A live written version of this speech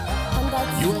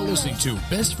You are listening to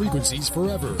Best Frequencies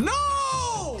Forever.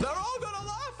 No! They're all gonna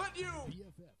laugh at you!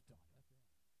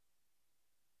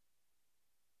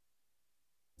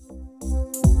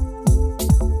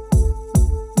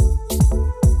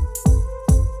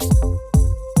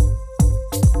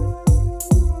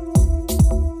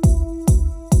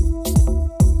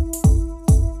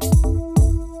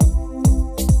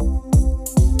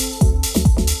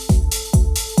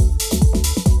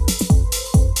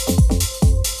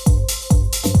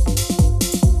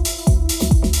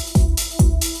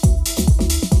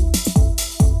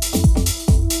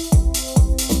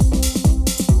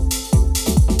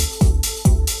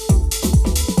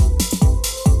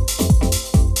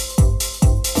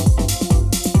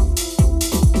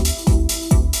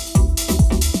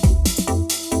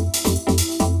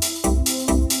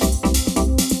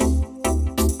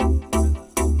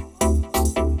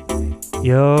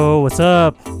 Yo, what's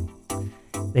up?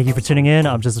 Thank you for tuning in.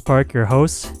 I'm Justice Park, your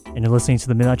host, and you're listening to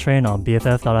The Midnight Train on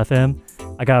BFF.FM.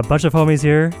 I got a bunch of homies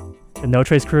here, the No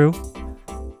Trace crew.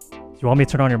 Do you want me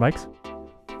to turn on your mics?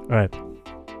 All right.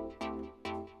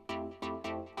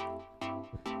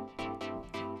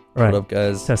 All right. What up,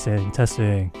 guys?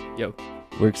 Testing. Yo.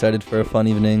 We're excited for a fun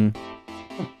evening.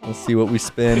 We'll see what we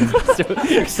spin.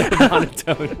 so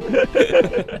monotone.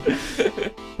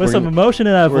 Put some emotion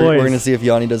in that voice. We're going to see if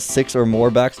Yanni does 6 or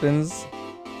more backspins.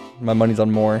 My money's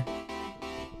on more.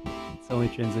 It's the only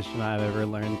transition I've ever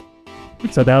learned.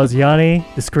 So that was Yanni,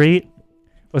 Discreet.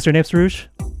 What's your name, Sarush?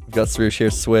 We've got Srush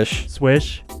here, Swish.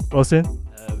 Swish. Wilson.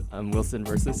 I'm Wilson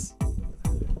versus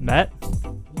Matt.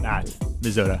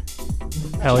 Mizota.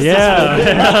 Hell yeah.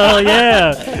 Hell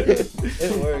yeah.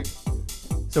 It worked.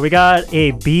 So we got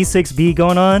a B6B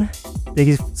going on. Thank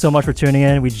you so much for tuning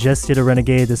in. We just did a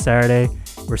Renegade this Saturday.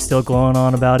 We're still going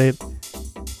on about it.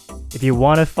 If you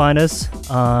want to find us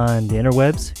on the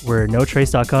interwebs, we're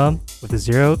notrace.com with a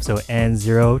 0, so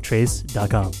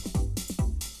n0trace.com.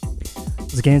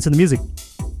 Let's get into the music.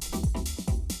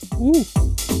 Ooh.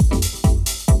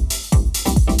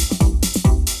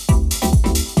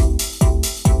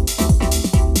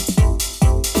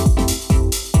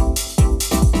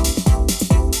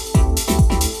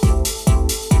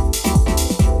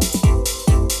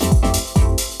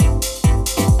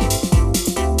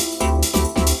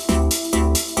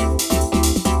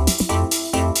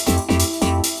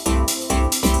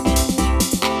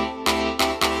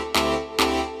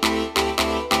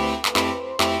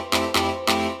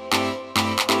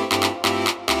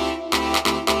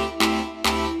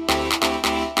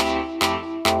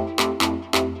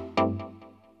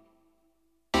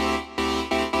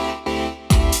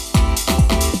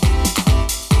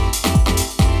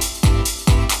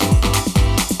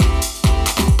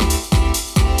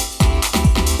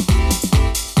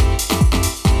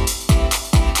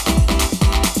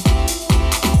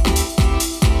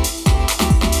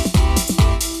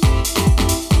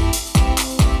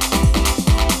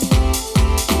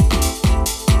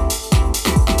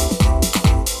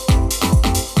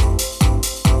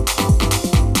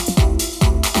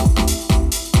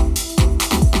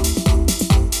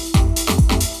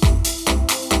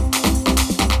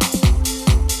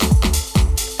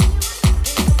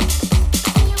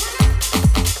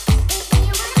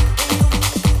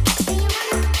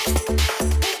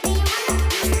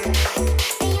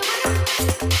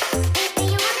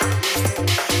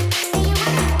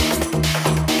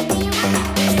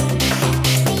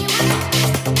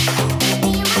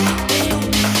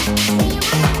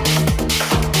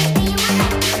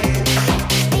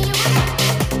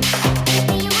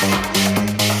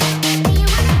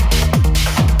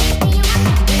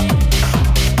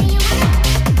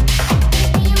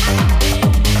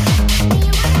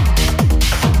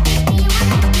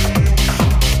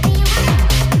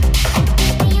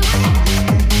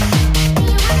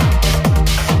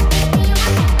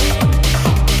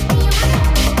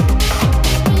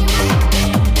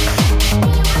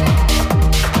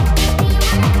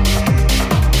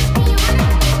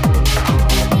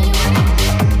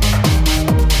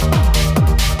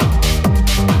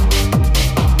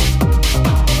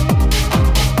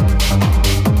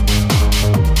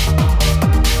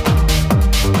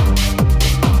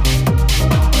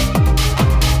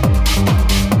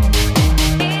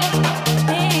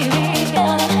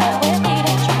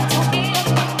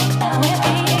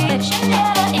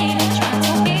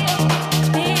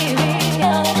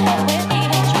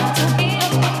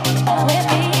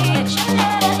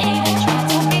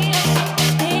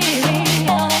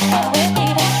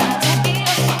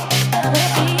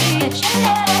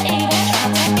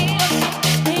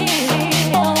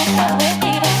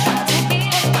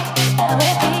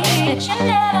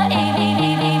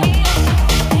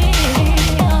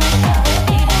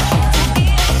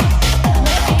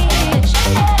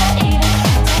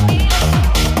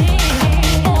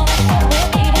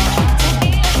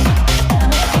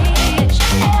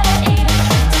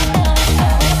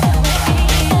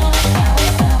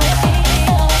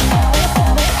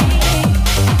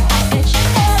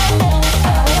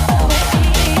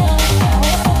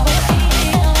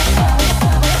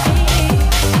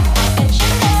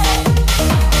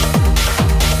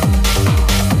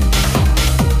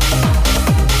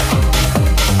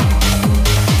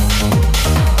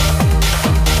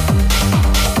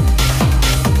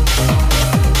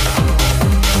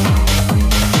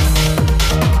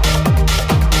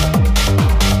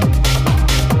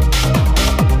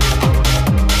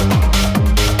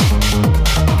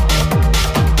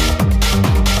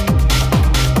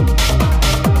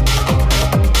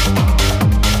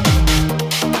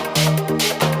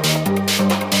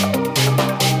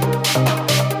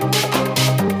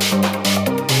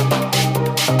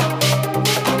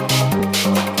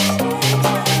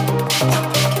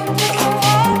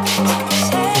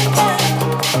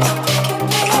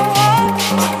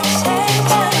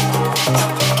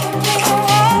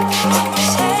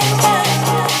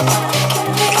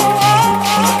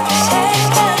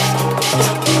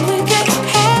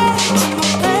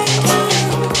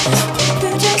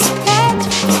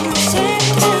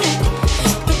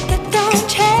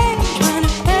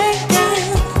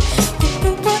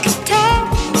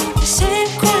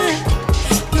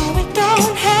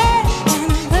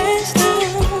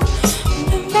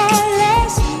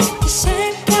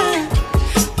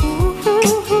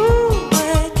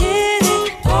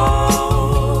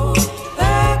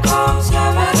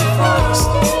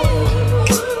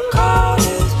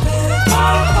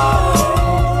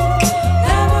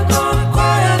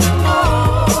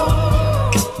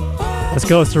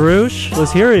 go, Sarush.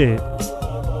 Let's hear it.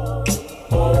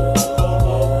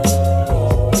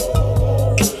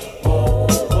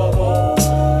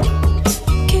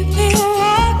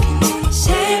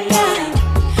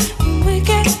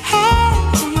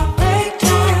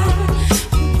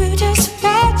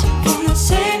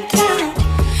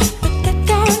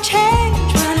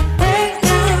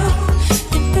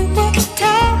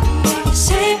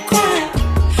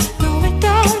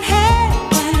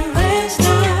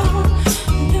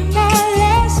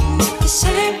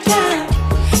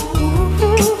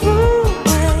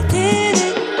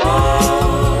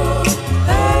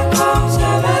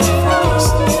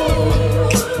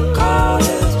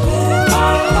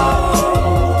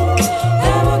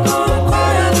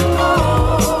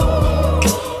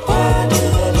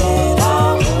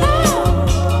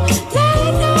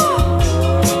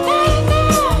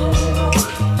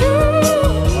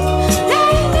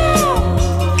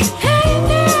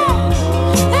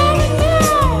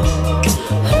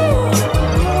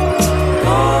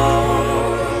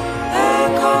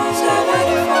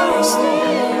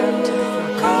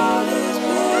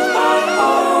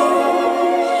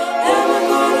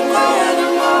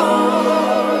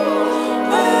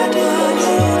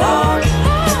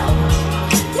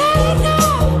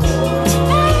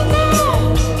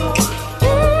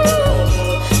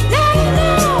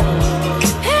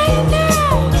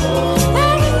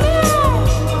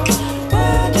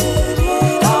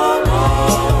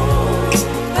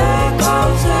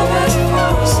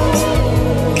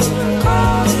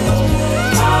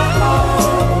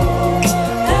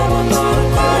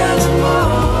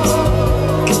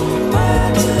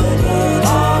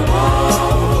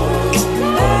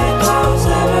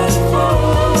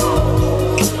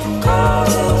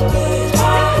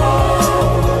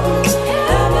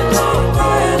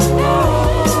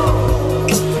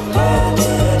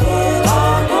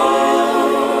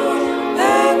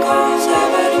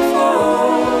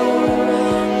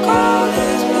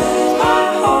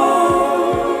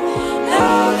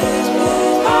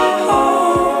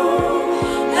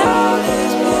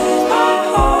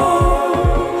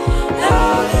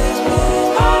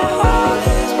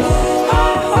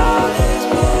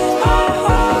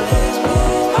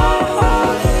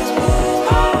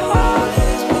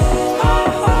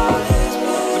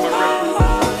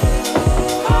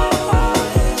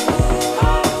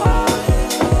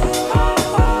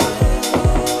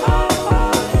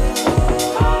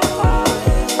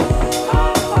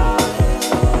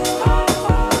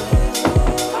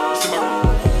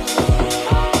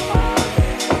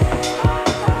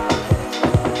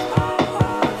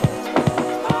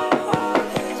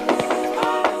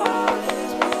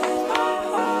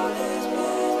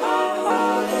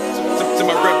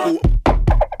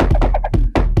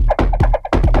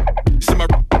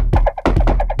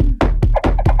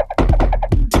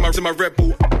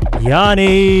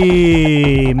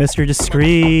 Yanni, Mr.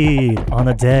 Discreet, on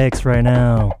the decks right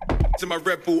now. To my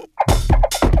Red Bull.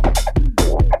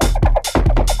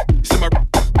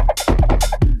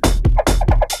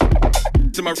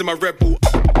 To my Red Bull.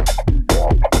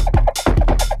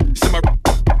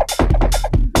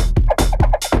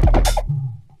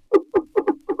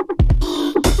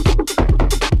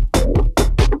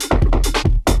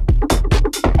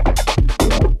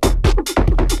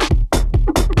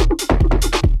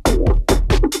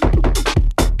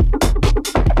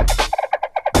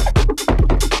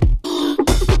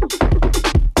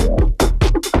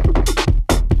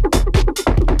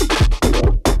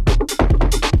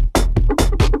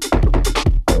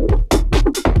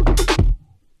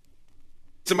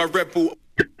 To my Red Bull.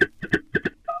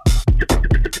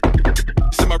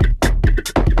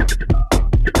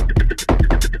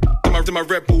 To my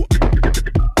Red Bull.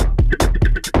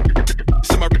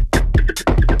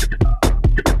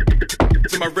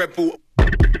 To my Red Bull.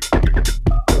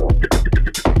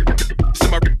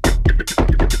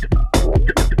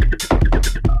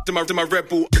 To my Red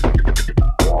Bull.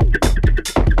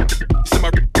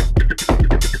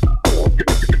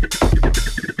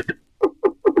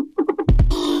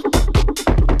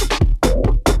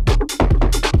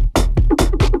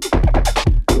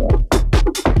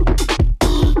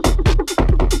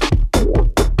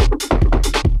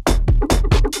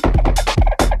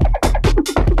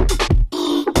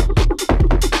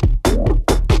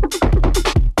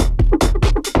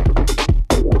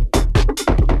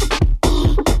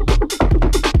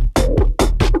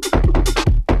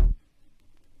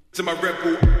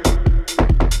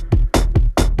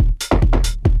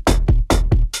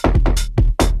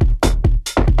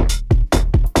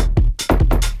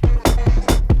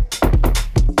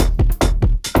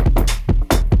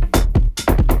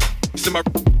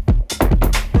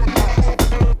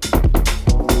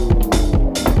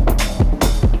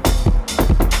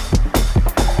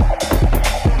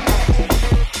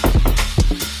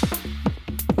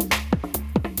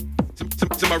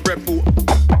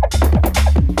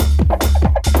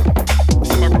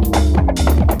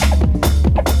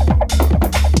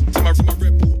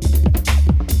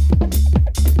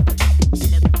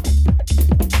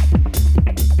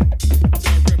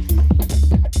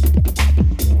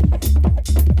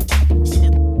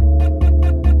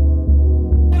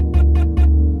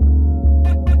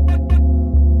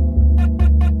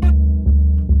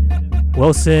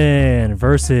 Wilson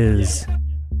versus.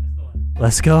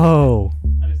 Let's go.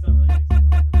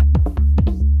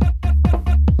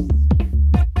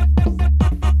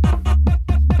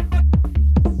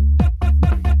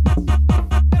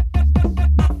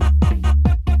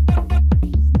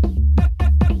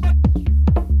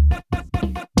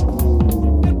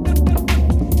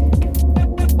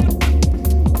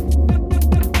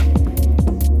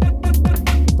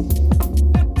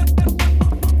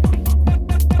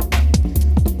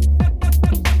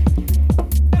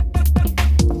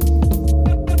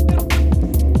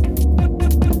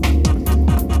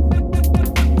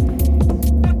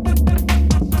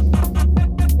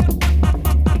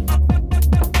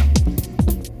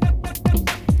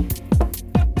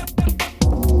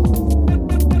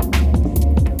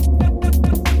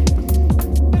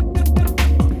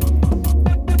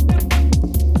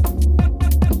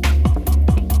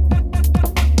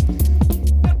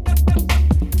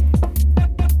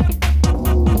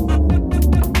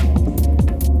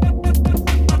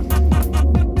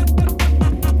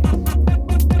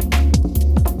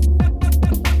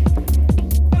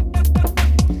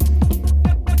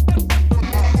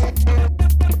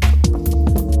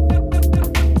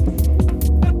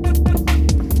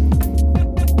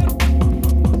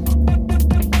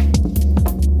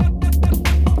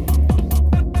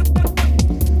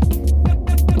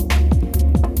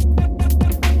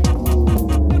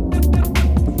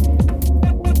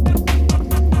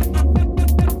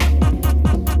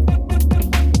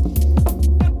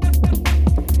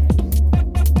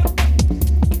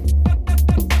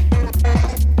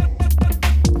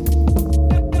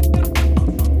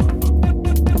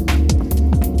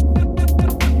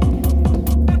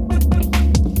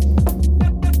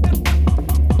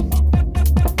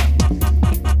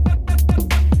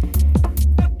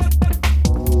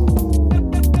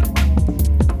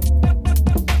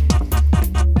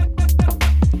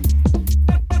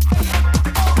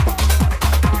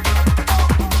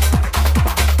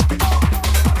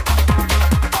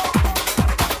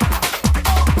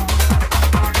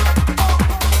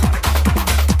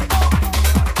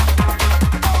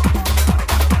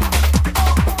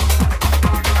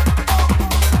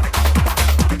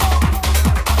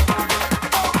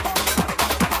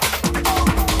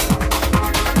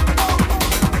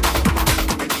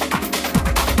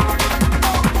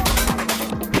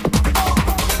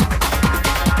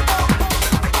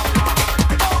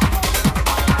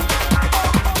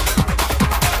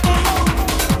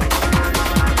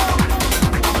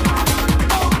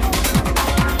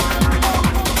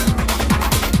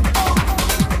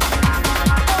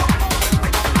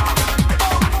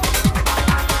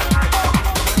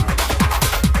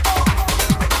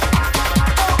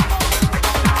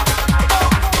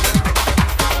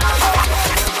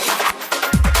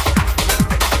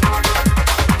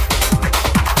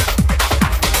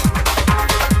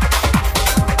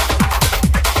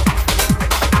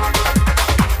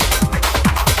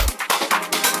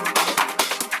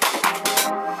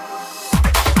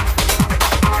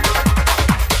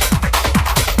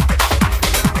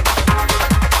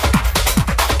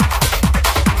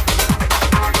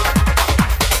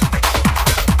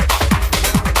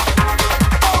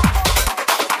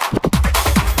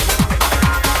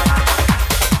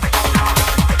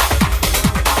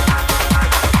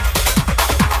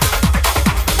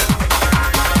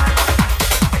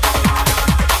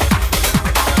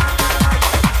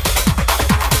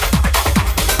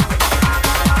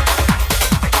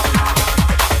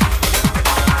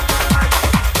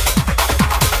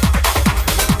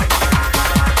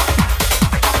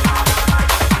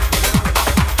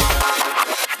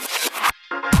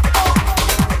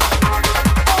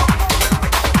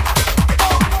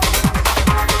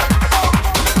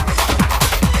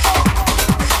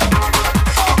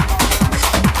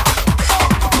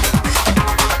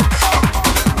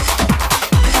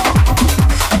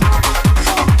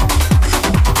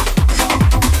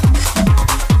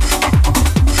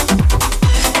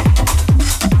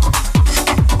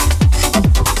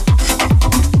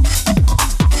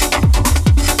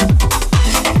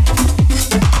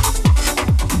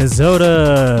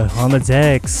 Zoda on the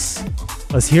decks.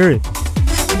 Let's hear it.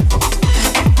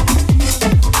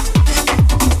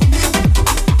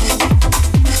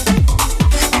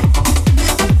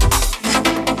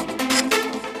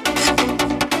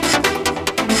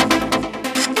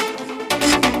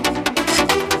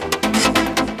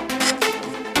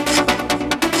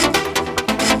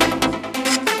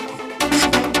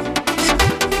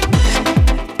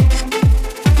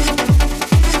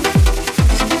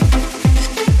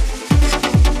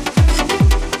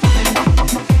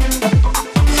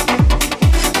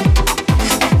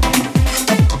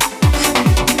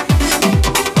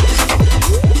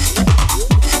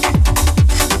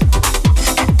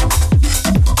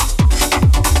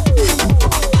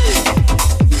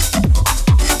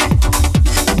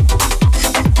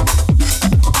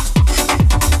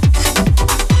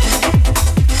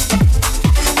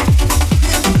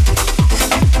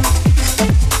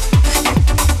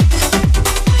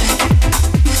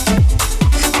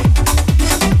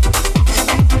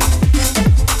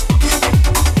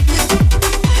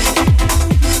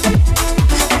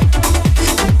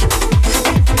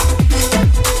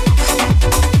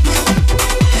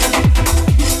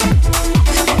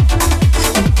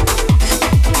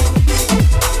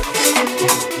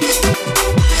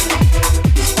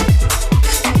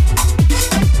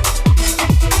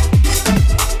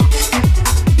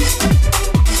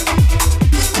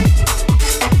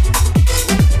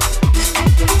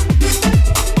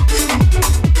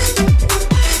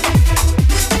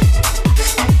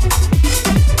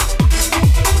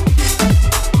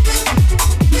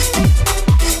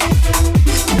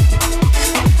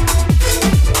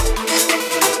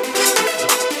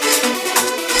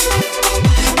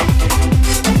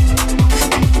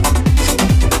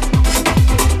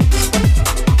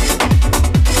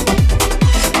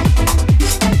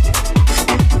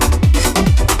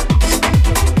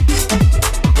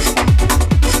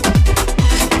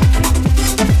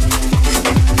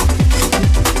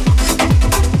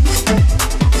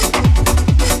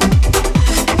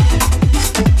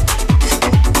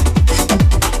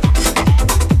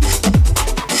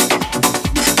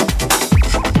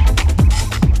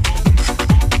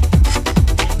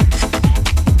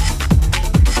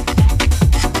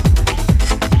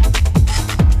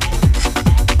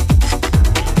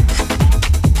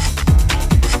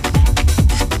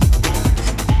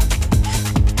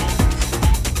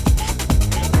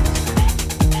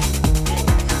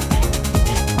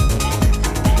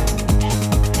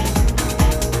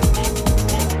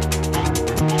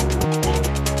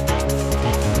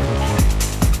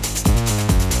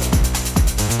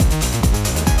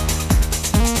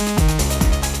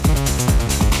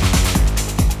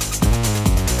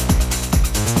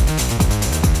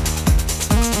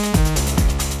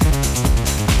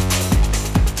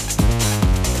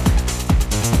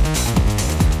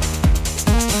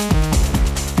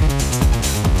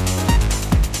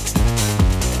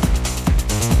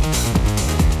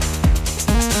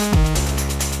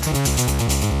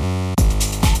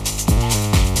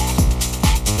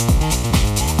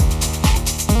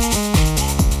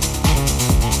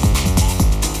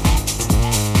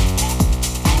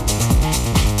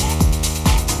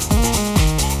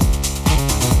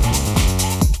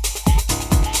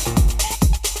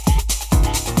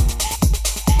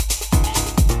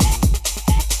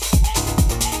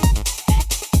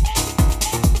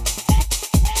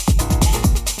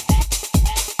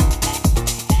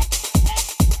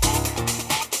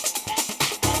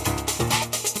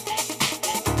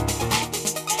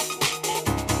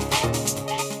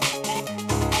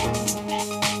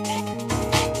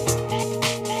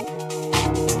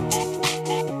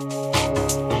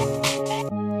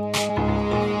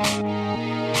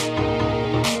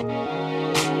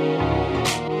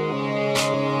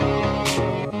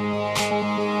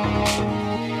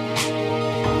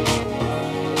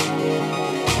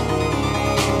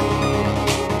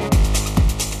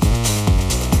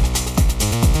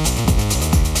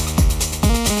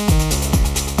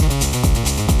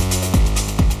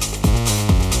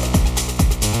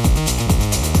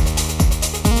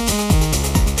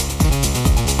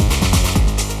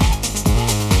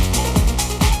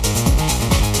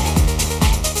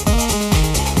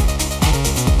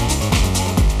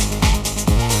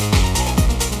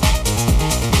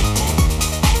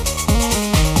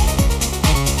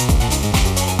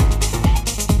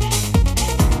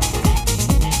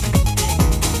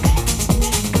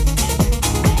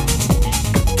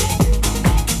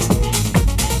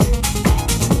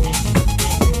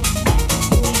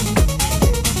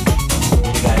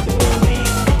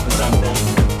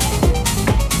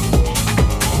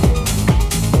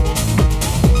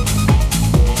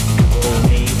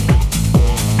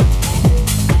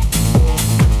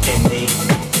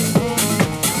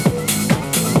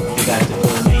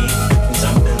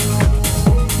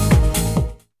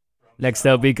 Next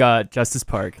up, we got Justice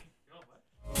Park.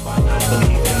 Why not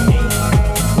believe in me?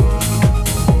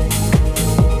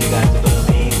 You got to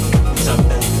believe in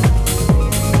something.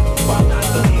 Why not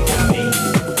believe in me?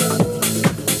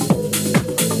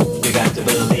 You got to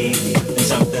believe in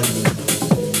something.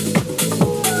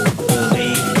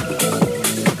 Believe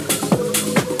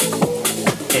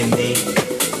in me.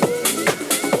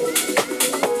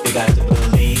 You got to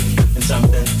believe in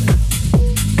something.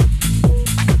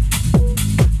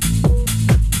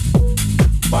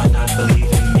 Why not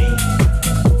believe in me?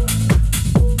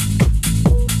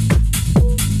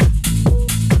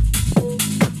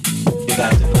 You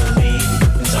got to believe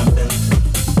in something.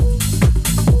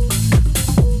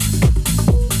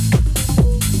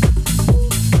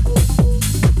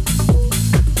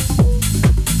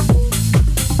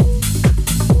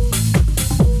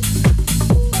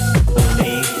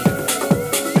 Believe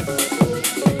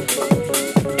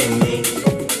in me.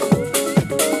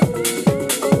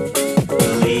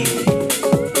 Believe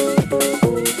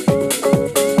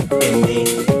in me.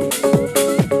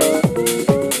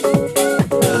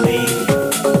 Believe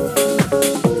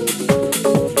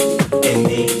in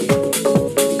me.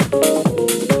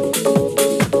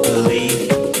 Believe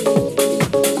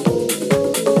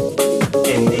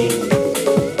in me.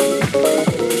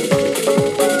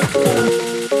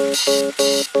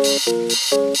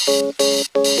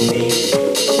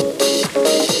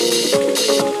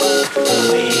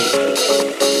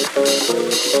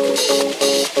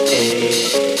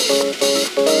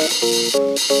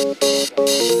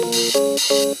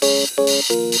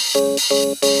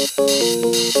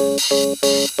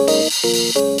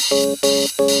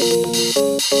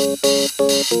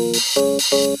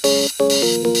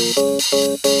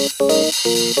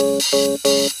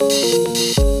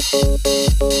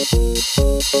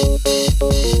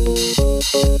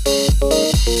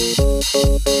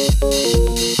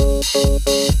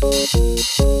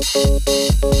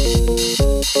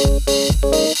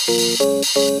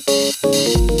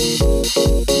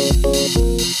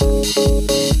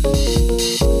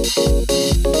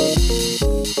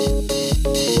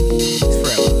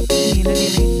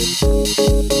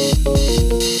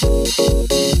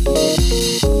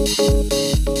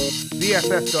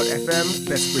 BFF.FM,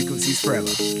 best frequencies forever.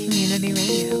 Community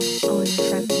radio. All your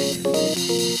friends are doing.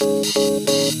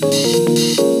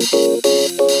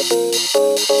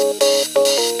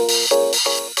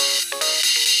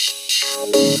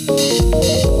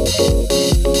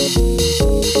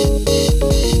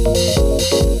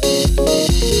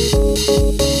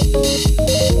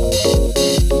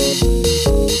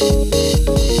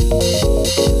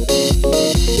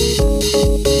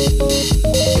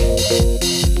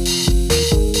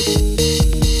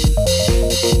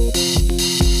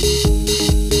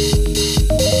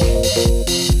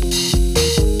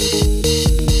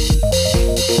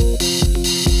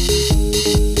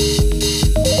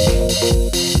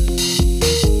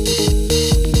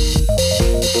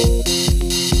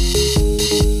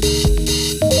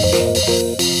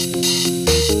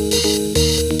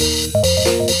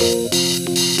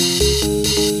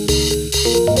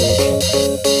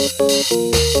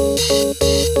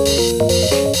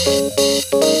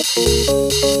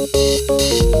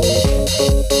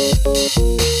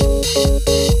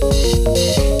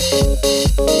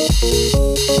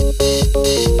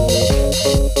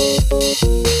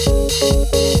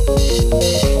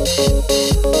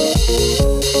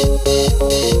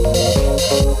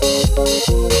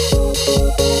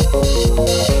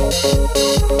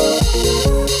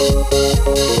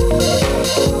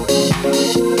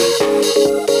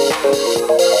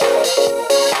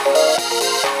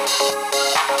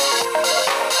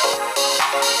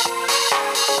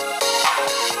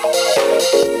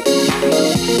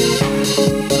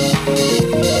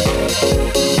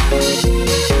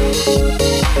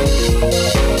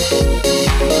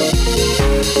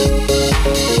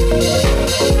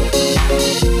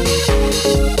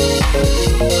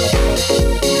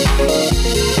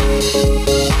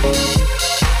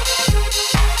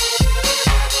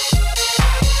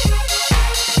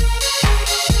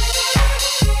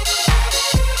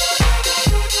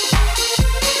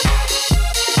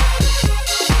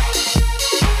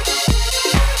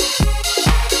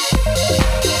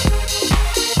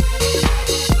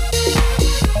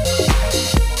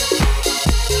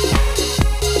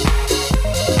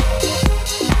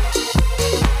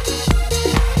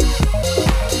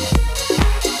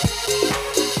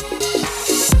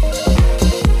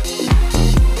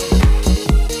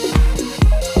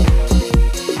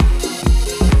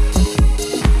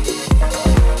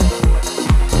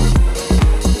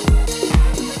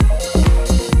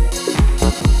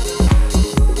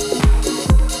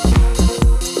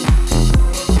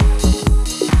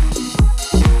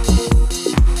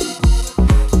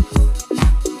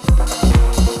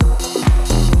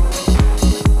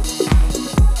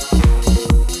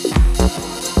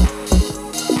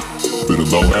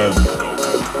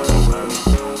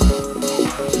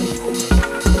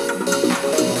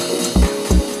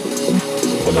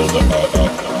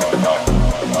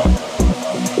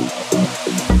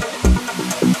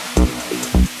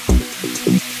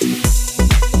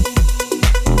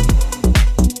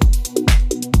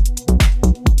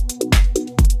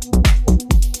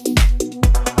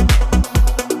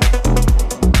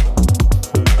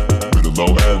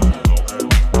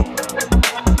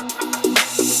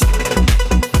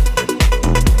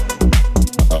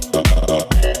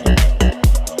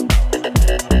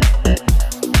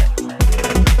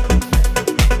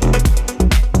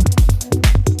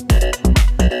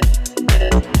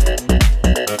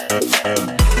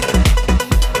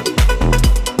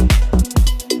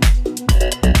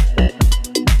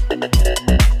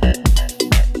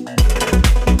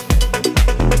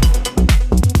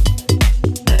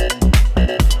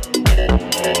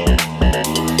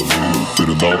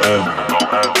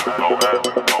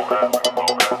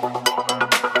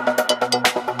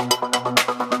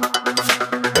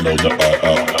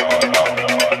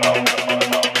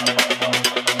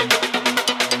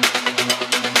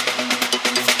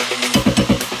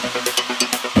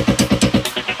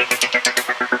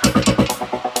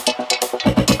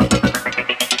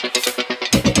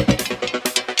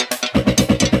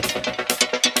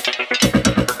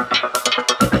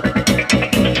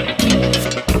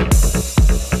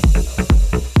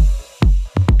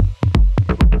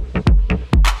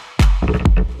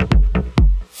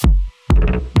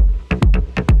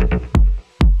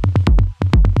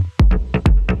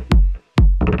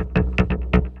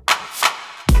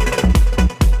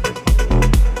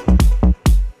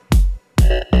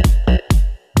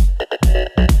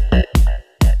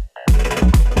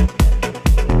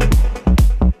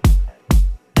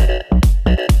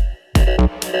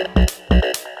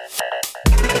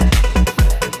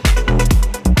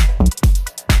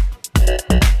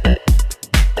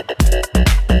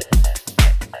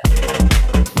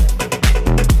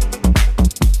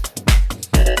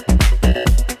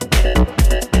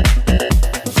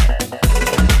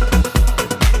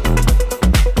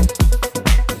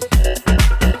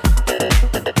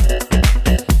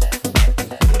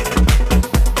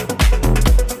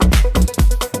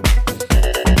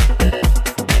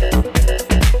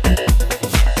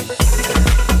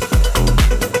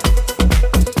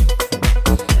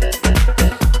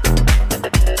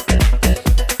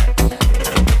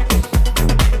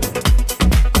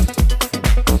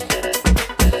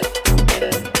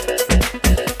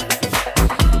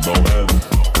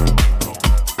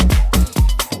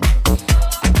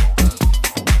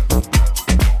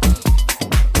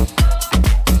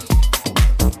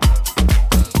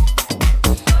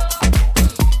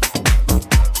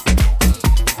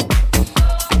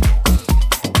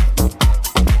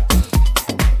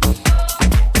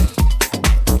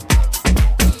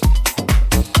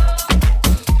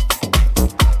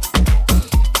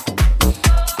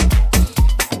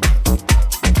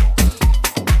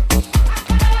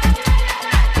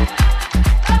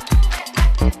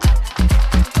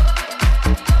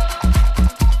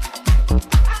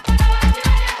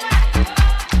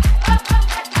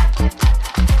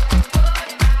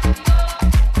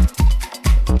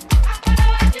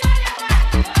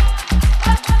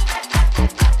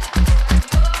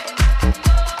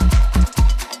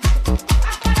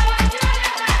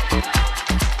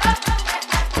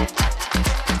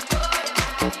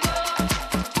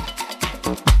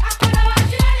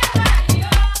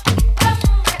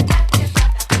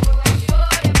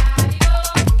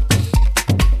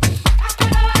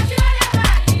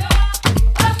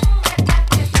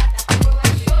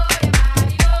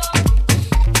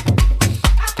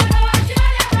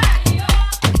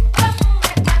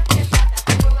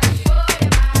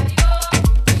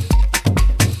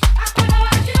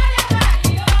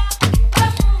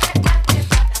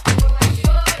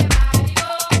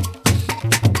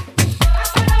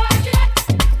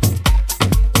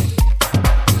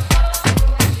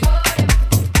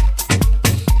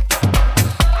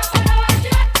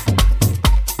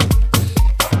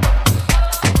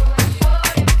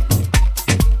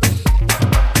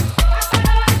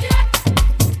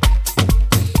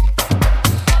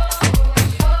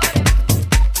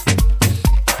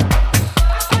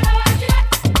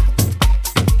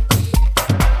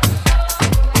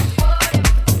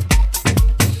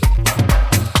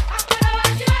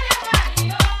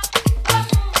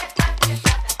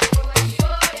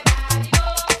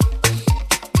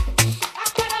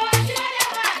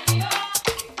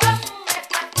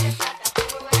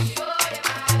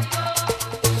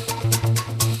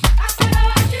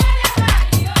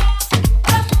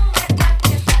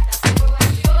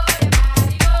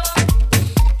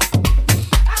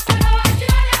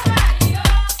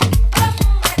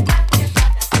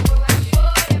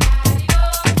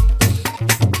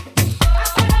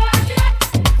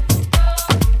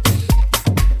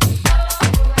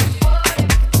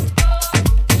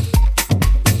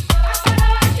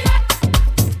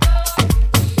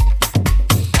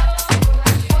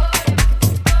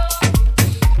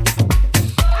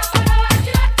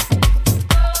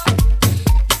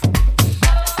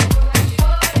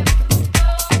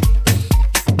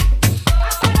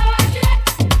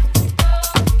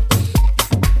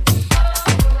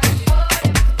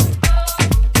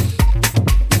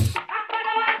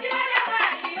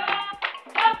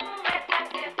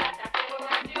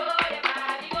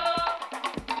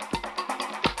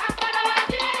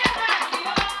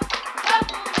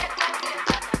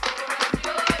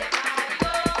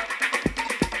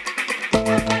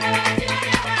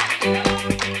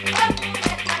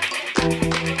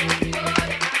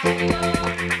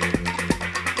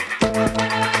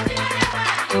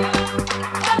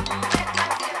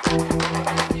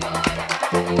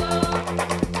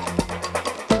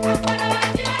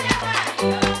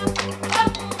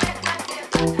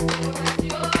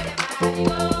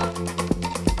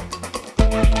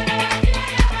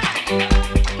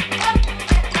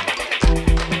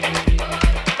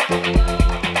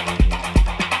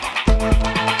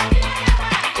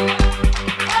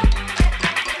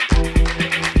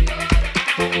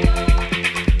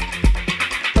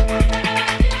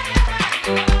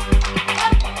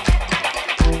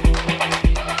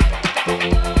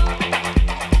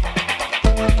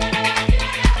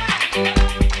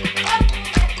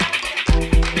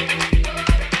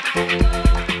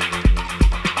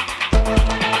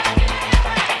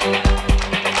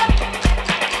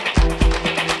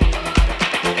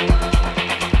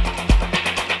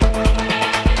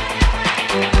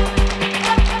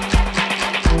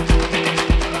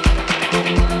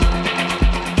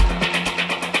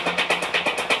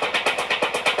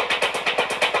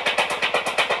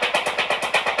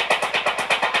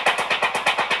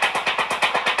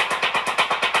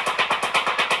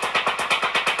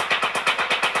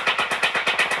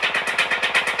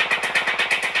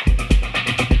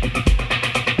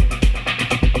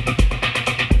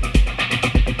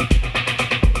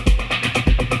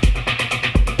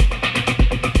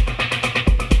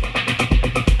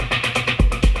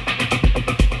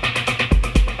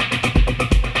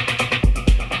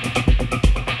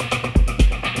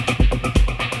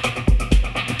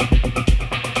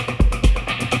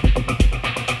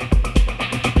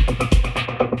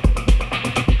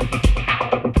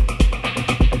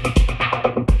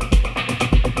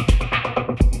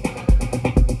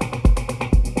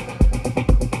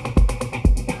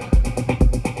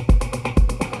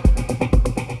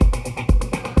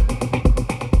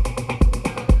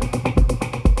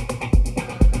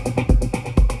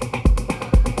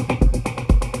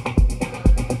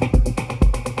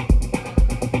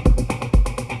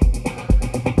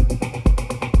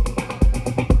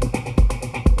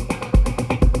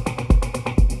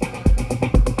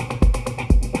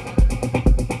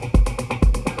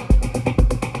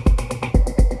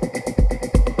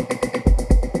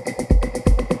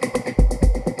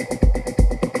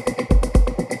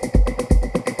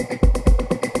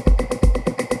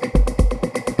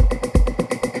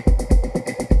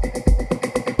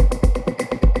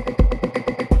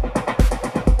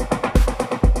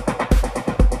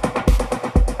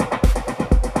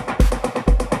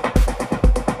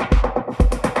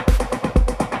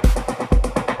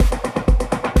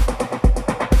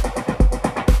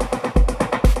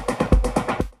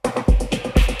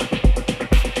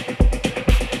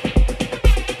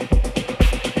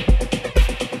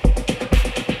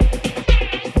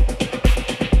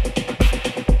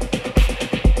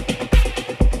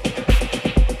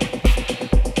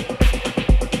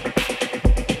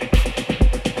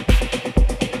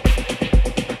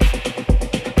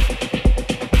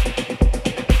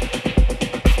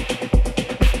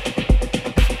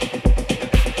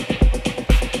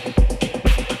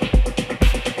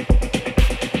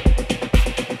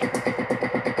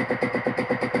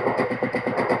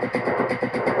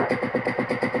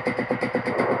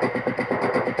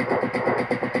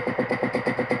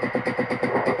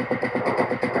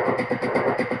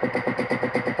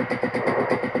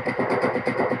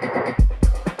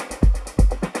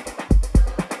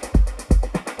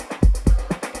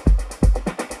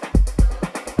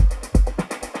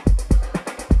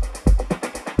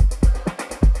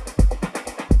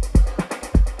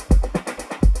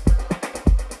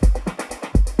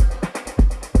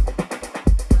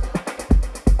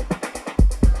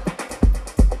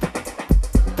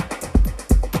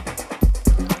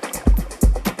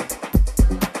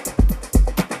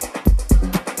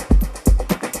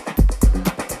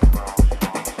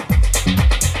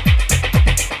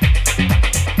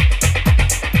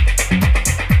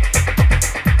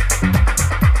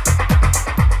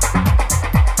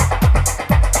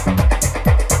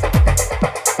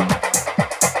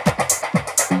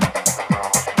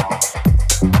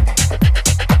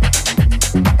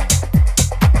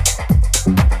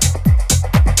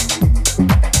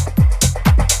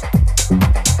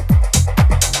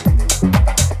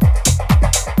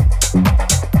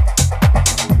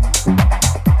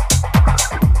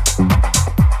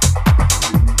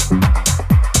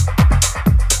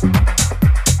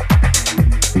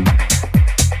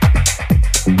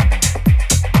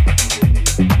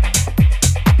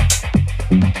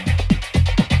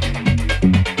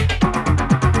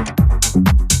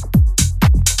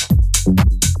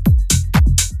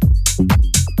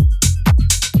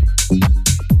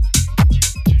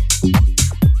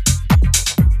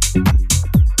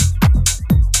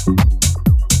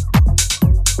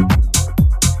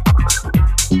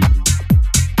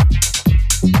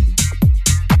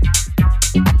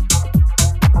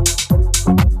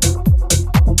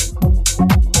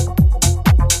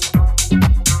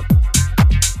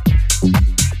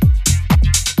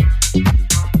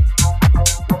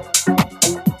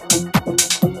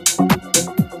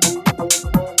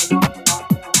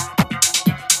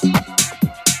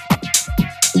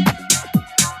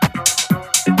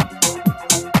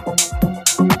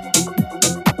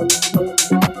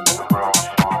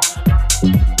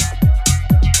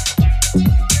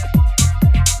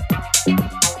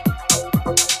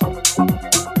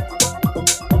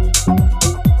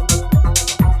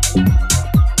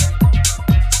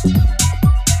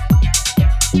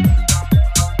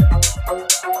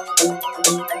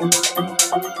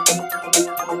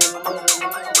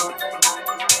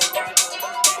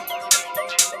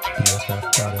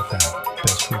 BFF.FM.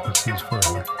 Best frequencies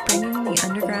forever. Bringing the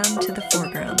underground to the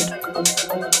foreground.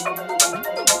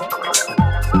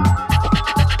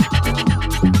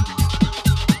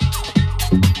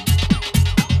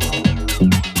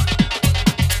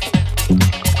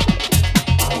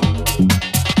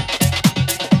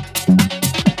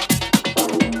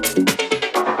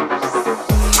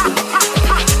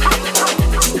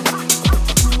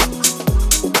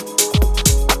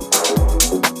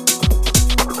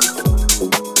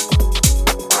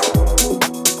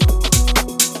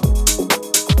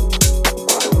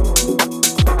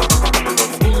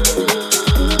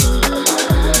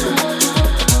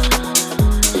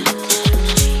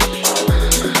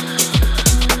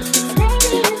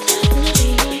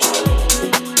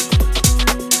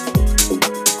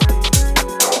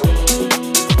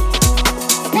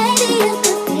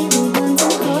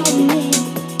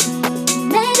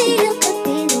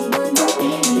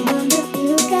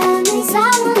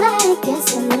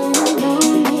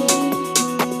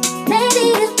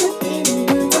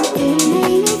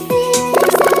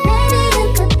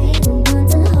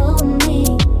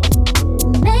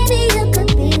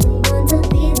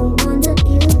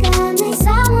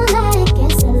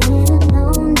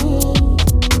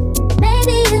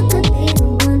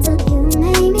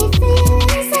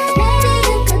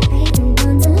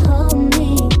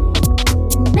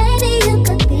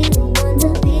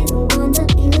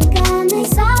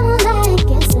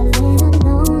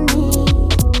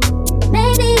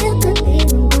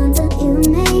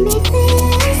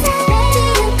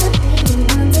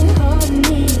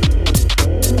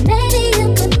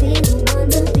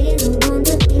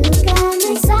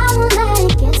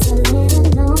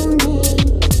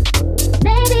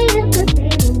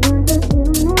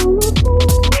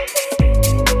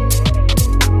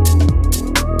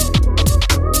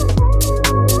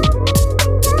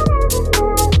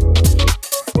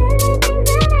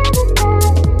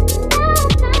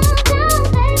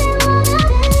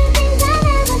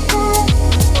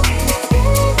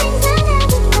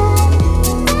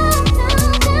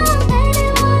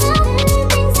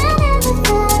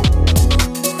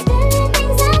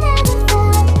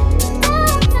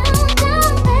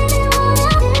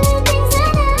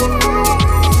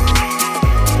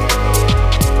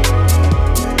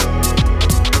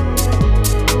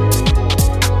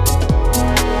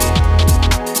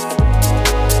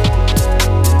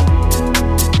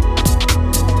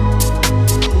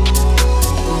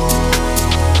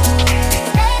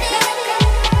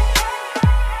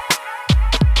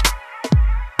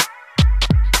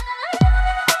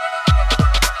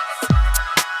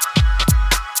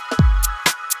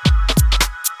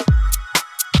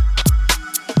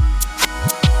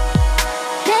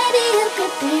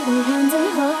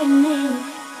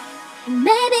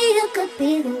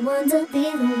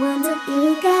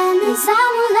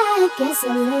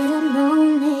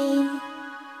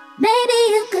 Baby,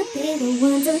 you could be the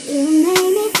one to do.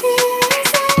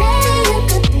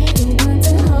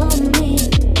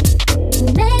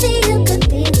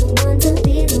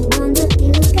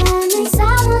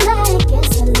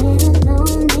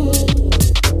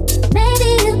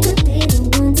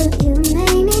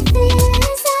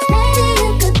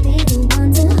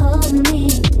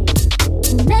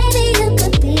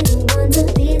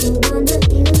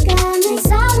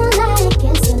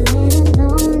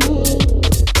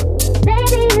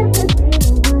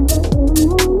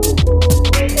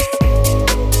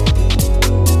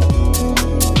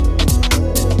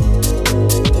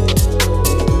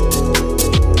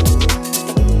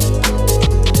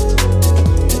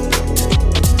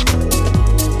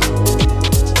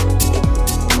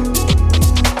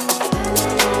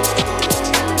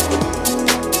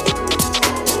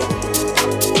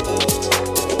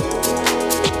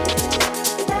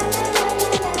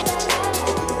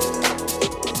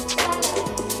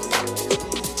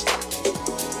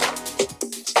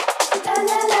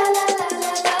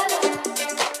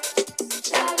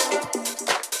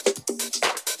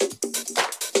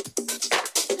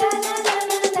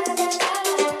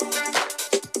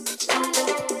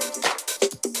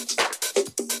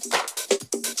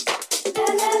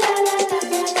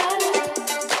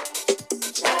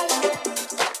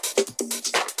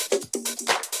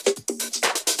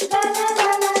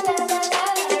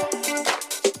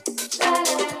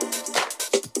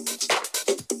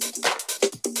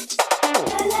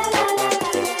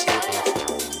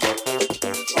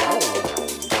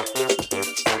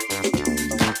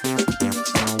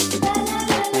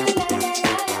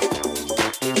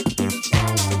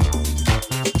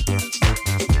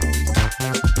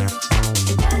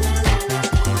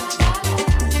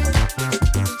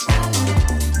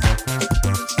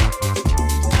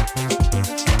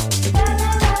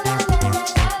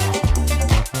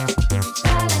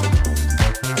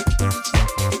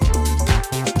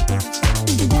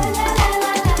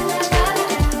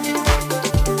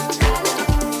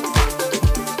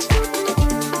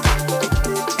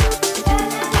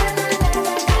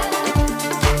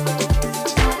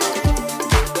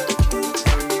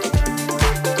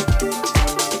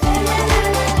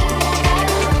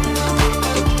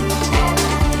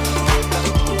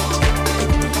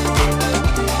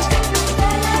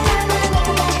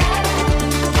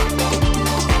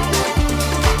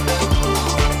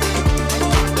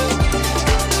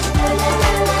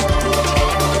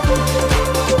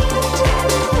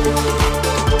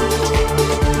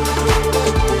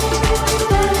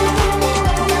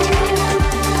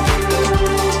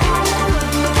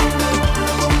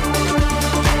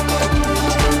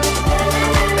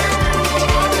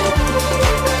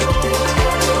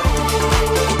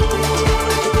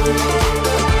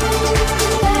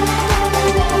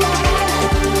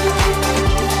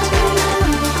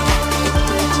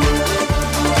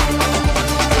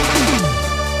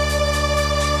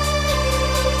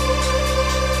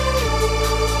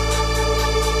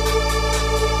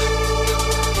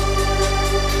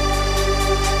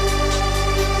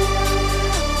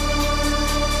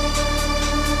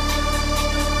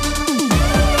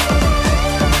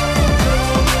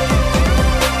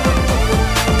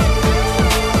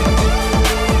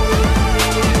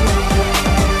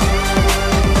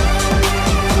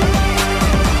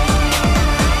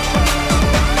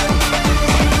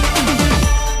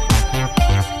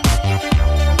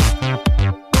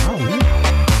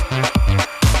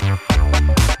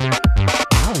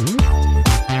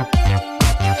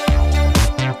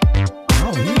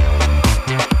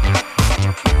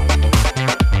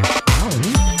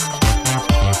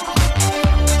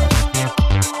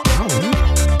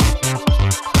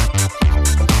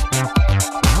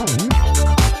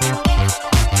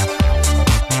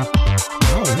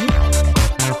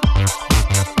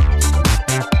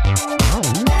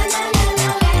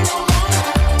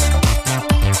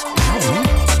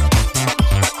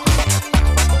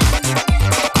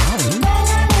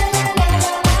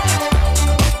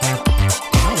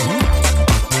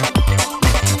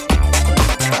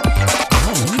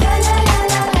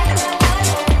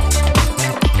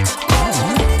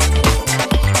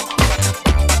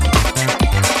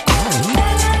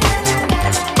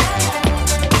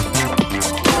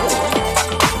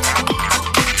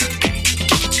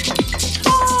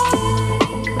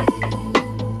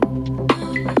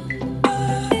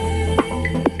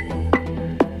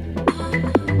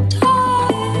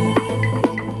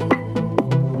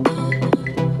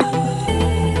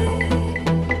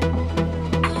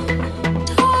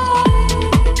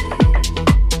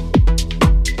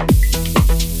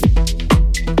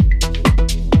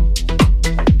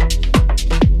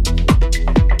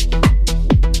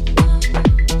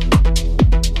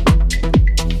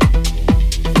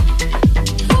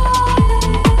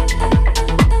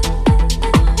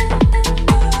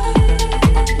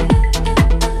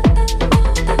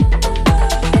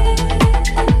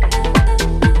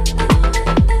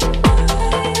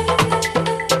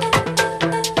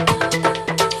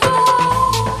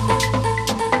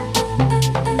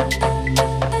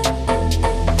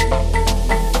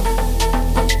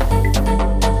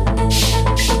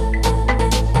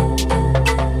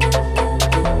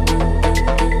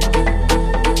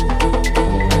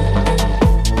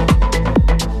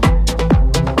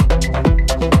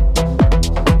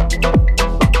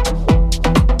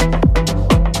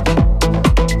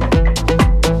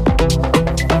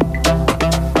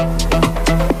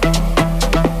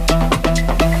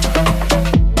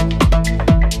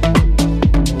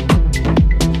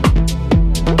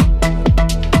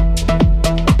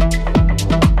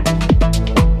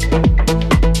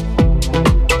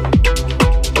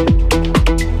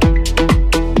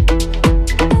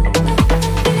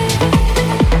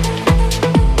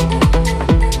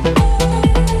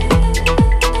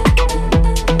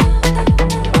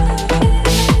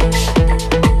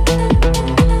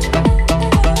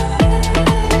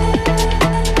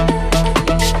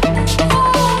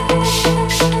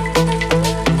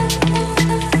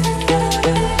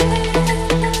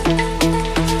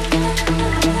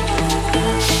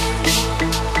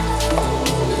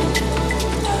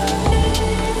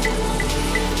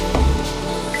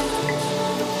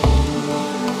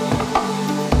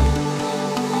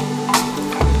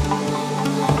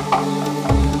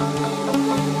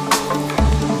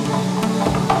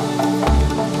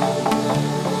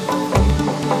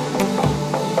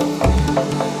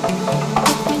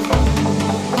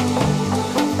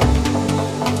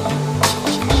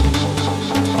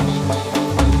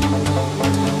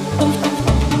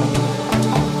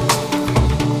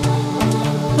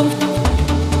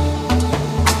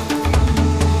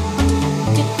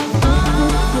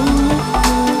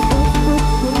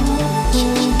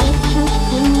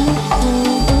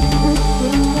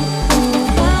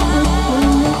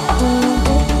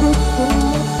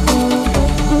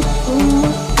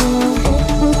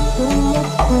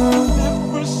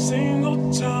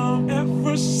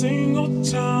 every single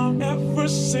time, every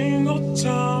single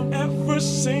time, every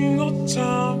single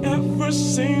time, every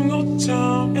single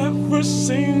time, every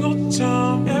single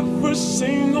time, every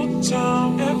single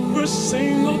time, every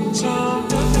single time,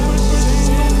 every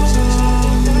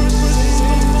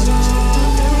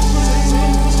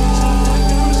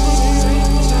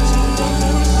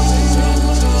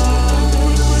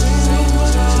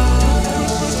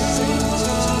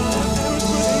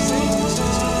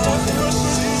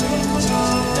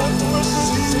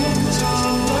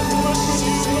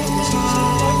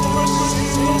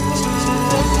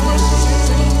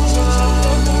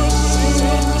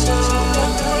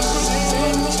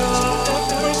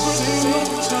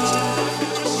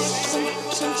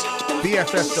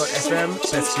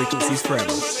BFF.FM, best frequencies forever.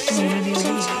 Community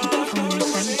radio, only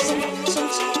friends.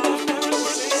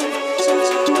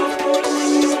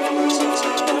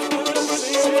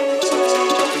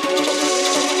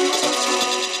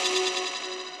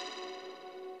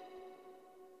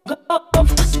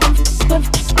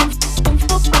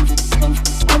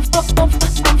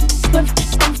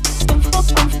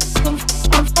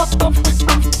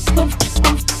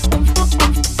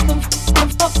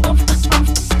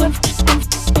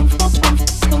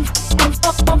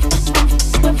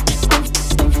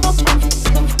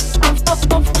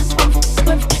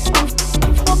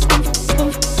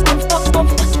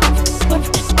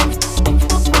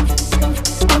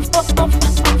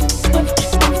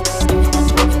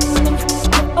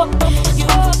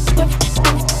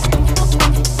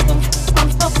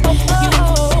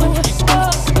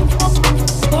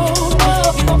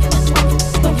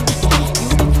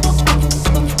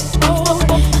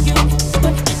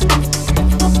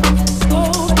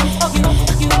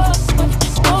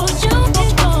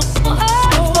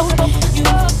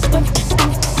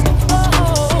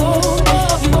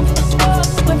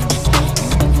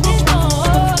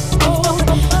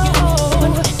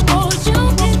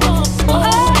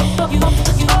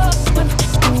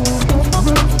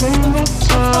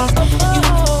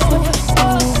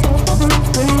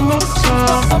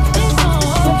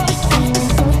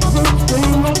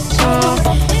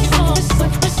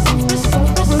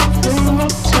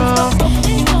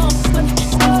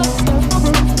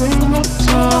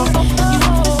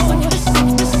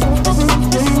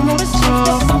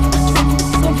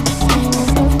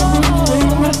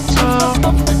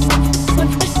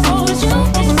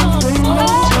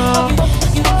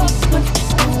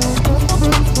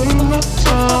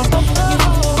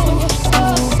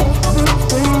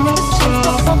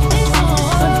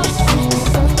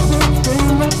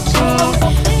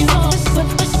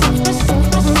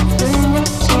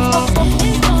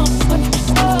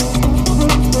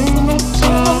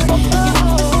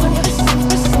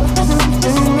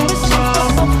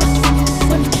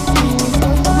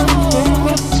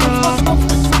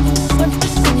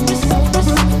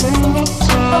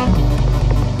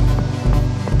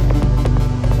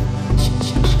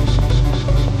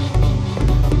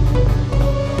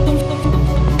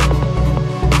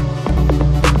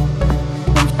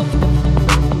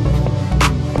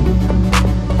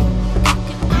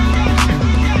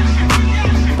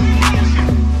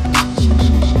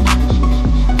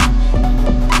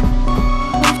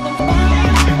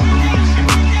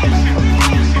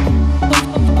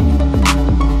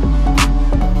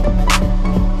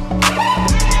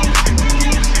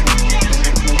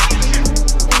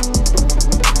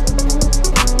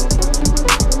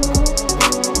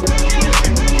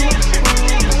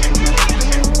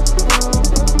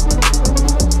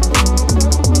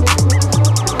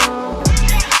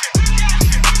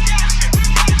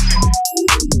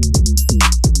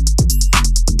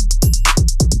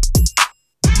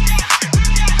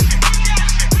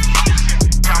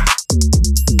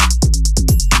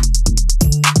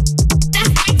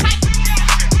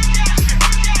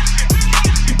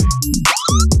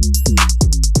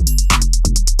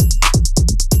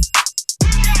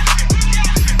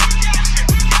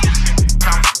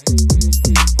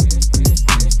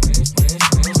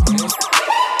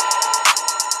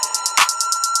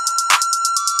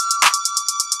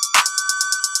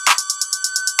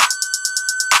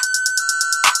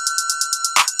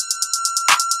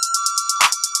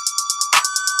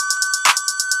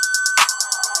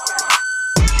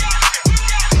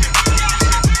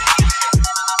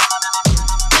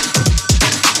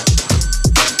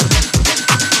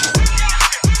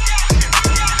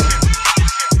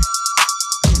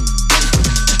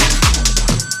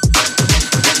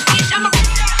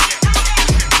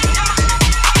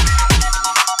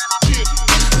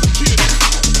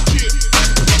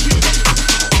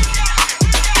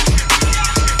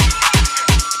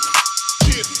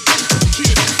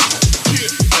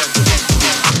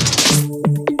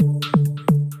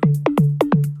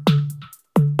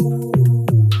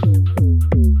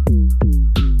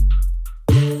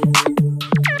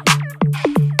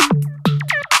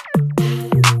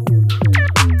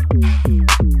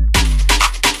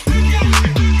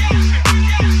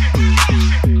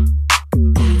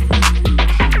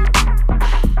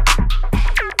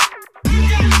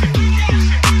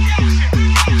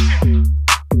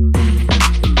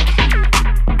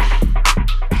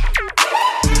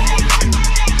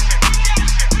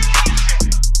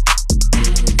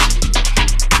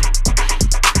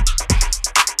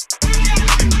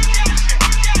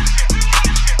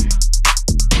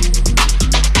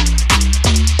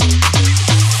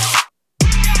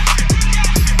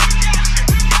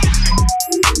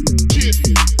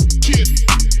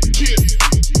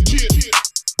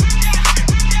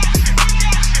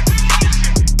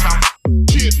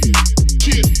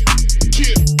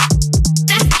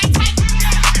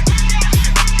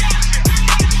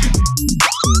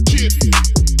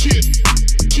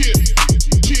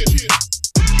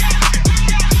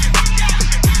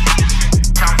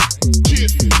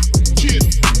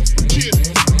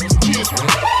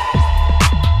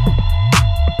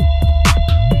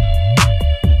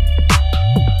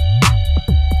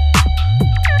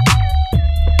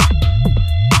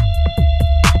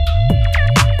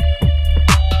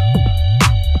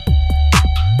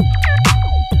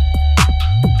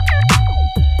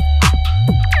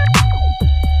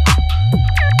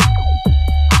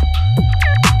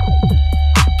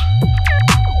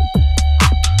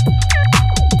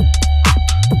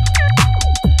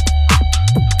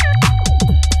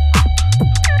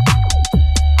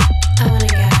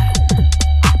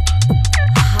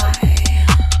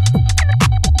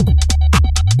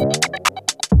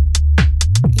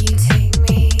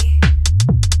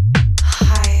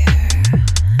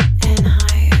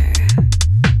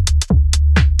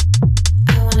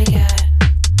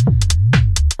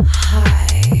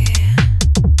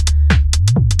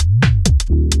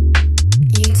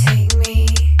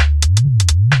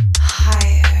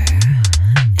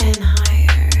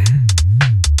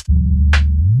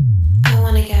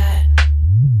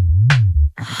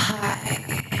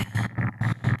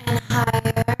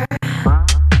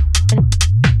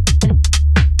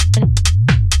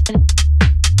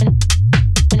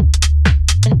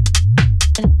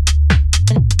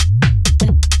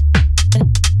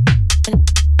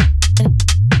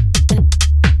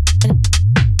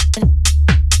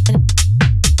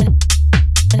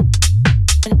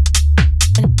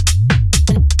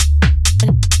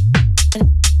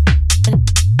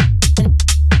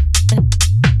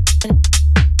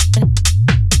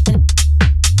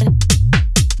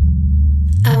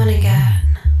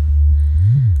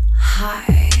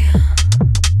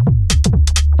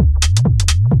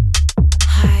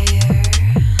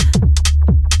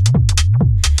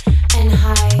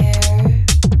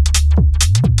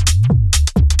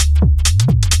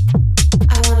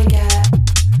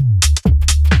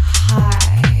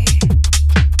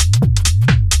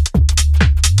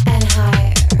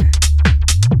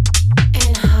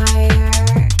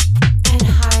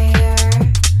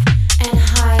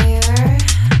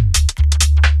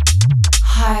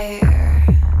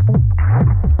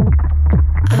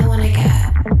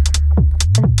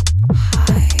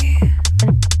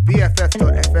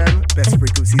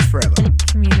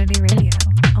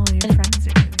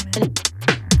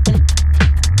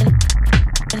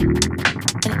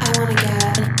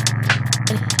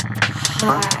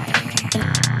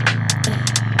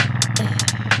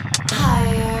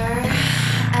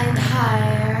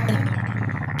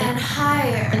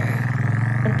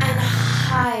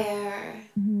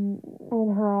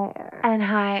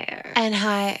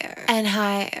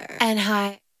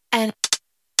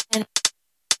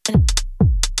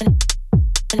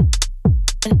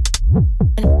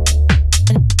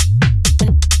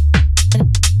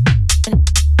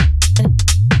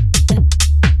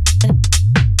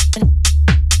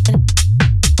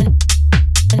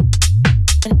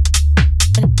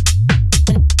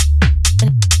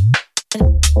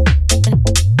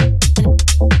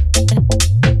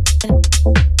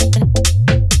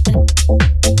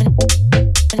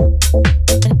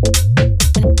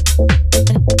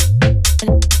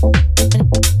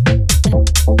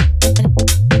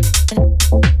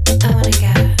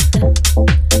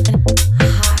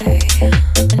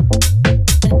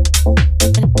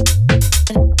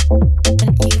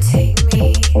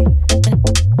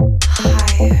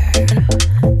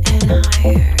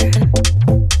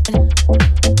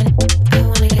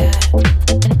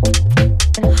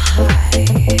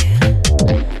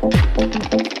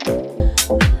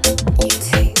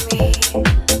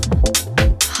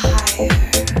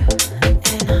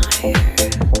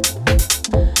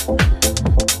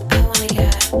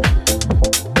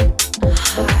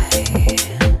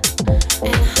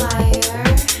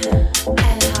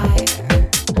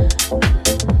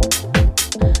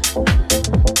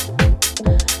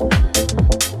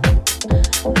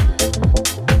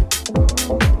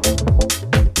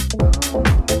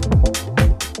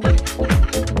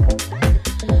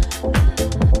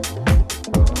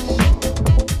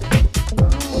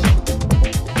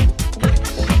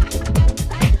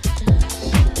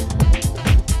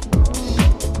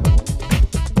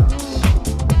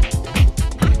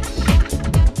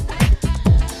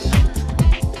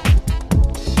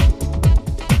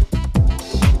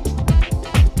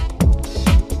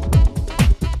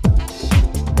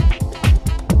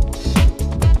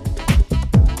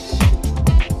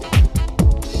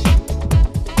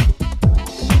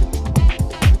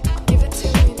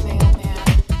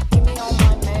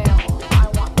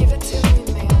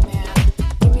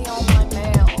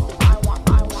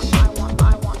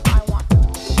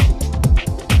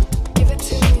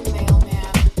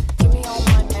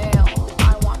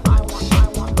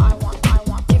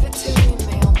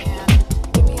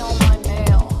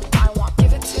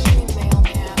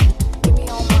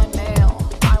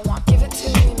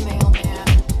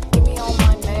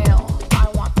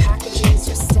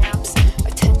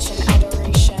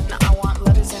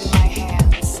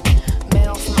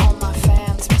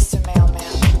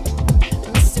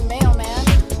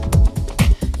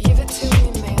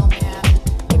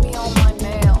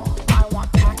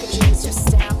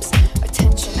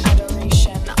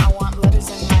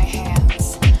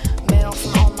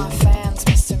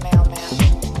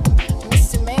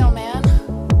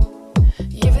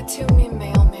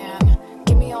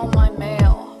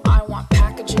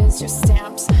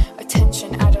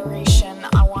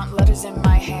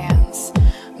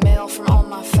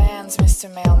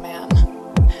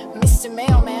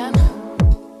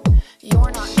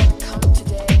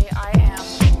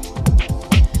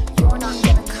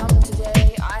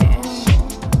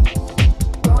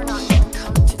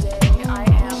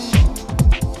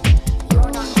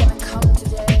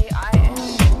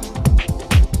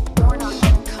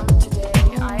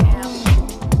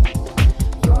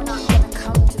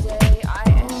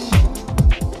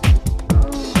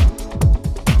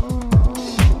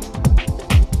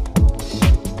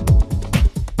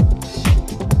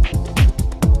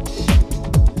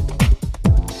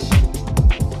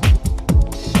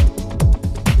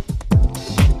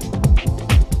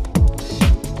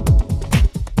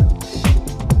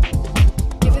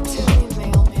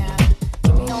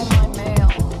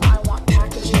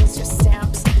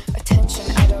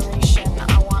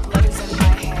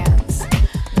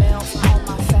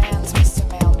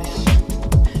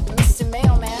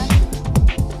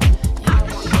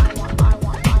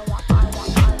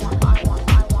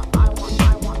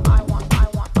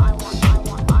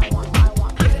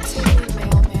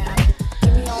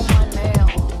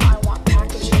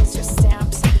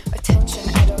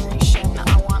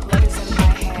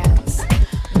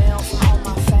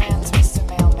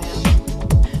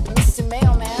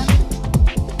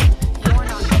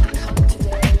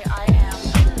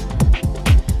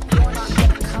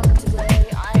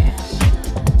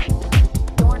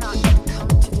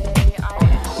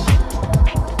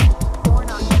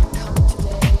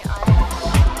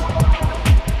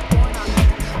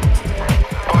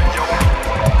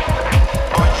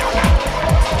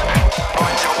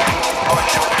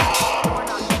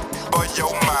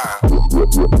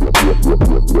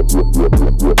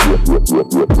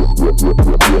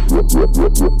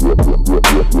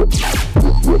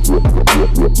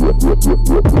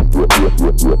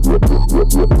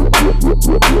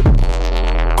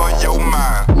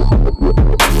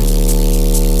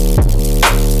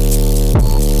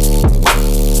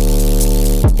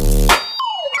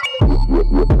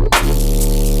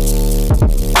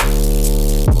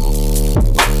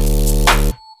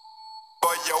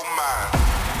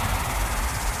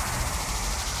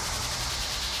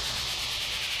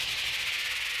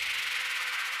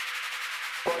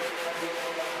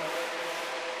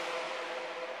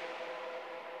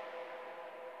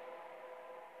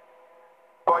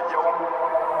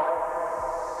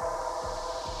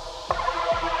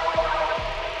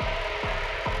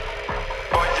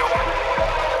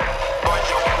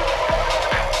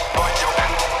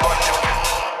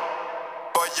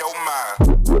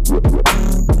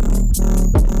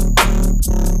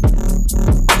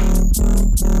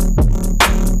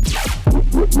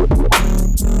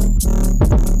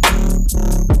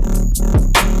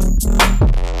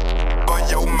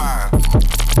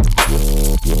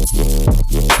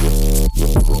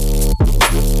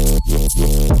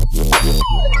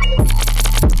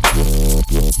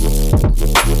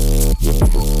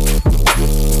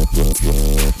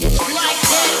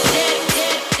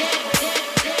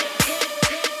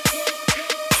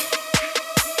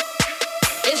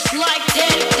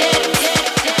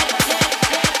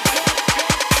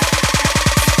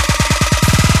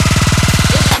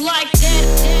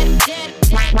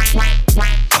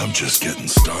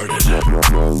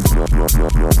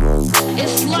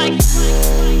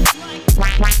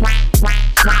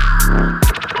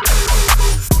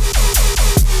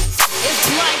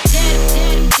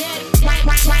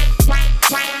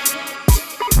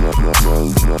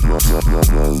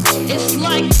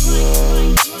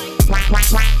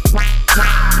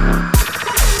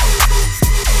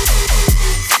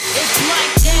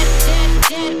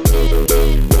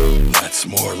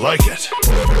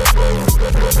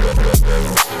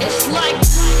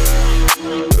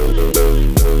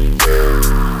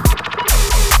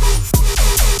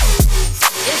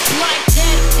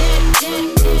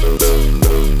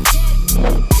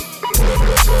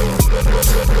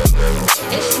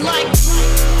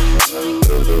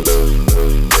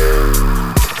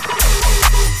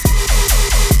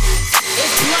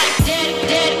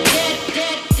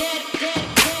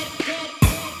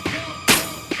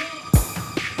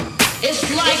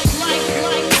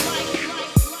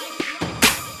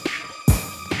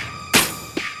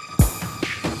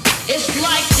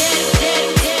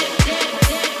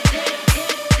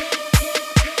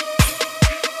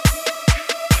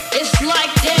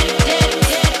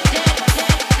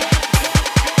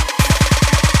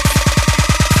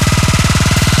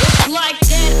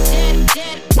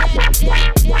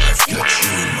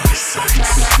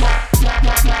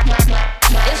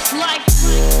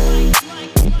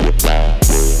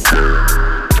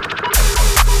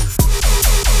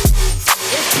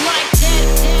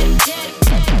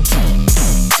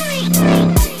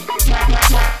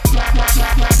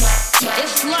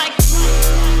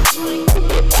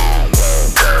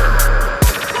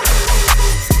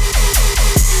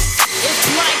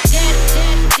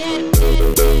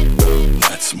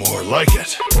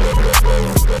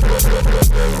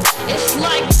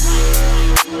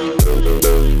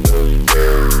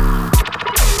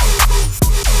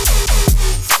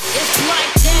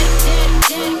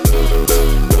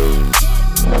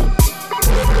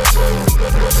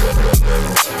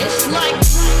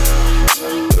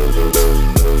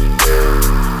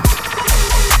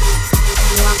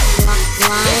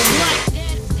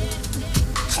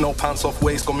 Snow pants off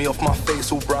waist, got me off my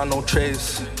face, all brown, no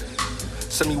trace.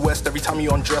 Send me west every time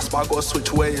you undress, but I gotta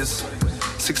switch ways.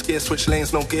 6 gear, switch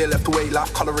lanes, no gear left away,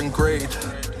 life colouring grade.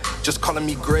 Just colour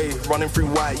me grey, running through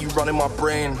white, you running my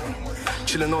brain.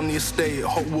 Chilling on the estate,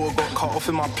 hot water got cut off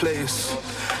in my place.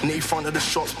 Knee front of the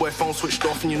shots, boy, phone switched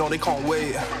off and you know they can't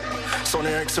wait.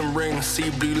 Sony Ericsson ring, see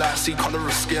blue light, see colour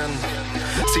of skin.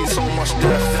 Seen so much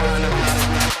death.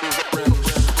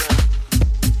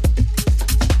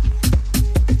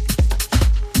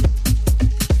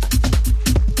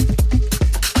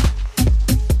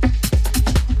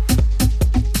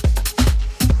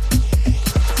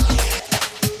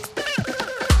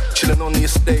 Chilling on the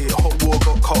estate, hot water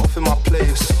got cut off in my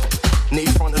place. Knee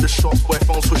front of the shots, boy,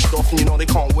 phone switched off and you know they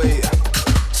can't wait.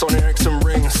 Sony Ericsson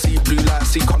ring, see blue light,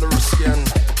 see colour of skin.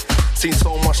 Seen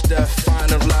so much death,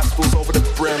 fine and life goes over the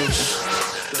brim.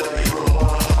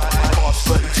 Past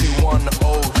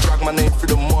 32-1-0, drag my name through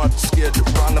the mud, scared,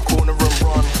 round the corner and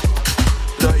run.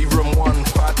 Dirty room 1,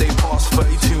 5 day pass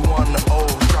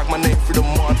 32-1-0, drag my name through the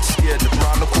mud, scared,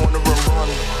 round the corner and run.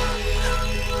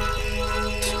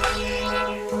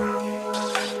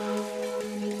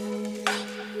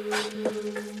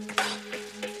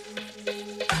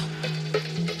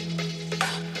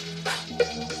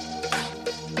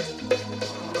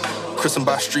 Christened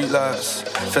by streetlights,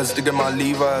 feds digging my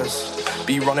Levi's,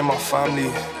 be running my family,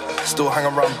 still hang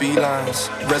around B-lines.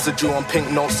 Residue on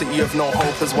pink note, city of no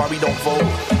hope is why we don't vote.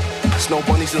 Snow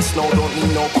bunnies and snow don't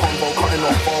need no convo, cutting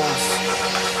off phones.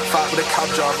 Fight with a cab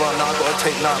driver and I gotta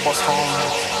take night bus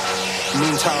home.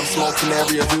 Meantime, smoking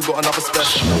area, who got another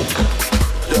special?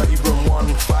 Dirty room 1,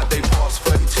 5 day pass,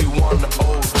 32-1.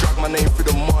 Oh, drag my name through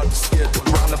the mud, scared to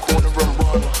round the corner and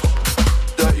run.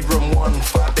 Dirty room 1,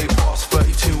 5 day pass,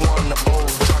 32-1. Oh,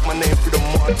 drag my name through the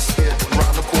mud, scared to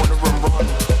round the corner and run.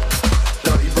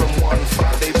 Dirty room 1,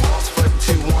 5 day pass,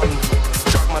 32-1.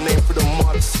 Drag my name through the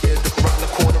mud, scared to round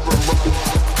the corner and run.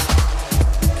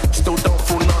 Still don't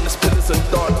fall none, it's pillars and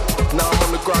done. Now I'm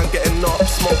on the ground getting up,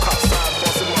 smoke outside,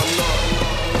 busting my nut.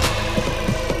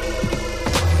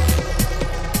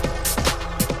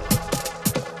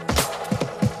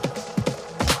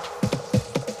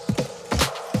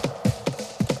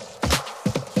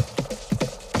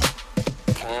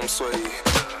 Palm sweaty,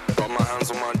 got my hands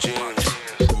on my jeans.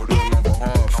 Gotta do another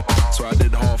half, so I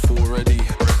did half already.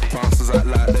 Bouncers act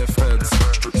like they're feds,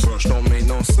 strip search don't make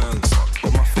no sense.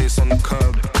 Got my face on the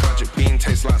curb, magic bean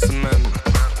tastes like cement.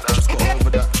 Just got over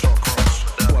that shock rush,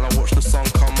 while I watch the sun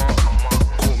come up.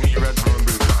 Caught me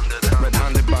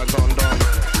red-handed bag undone.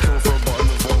 Kill for a bottle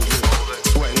of Volvo,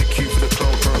 sweating the queue for the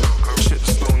cloak. Shit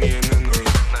stony and in me,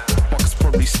 buckets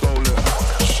probably stole it.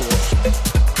 Shit.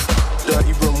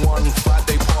 Dirty room 1, 5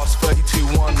 day pass,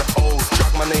 32-1. Oh,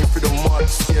 drag my name through the mud,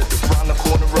 scared to round the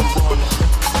corner and run.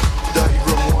 Dirty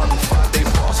room 1, 5 day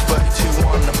pass,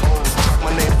 32-1. Oh, drag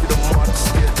my name through the mud,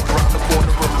 scared to round the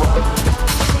corner and run.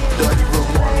 Dirty room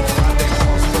 1, 5 day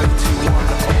pass, 32-1.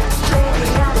 Oh, drag my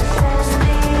name through the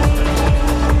mud.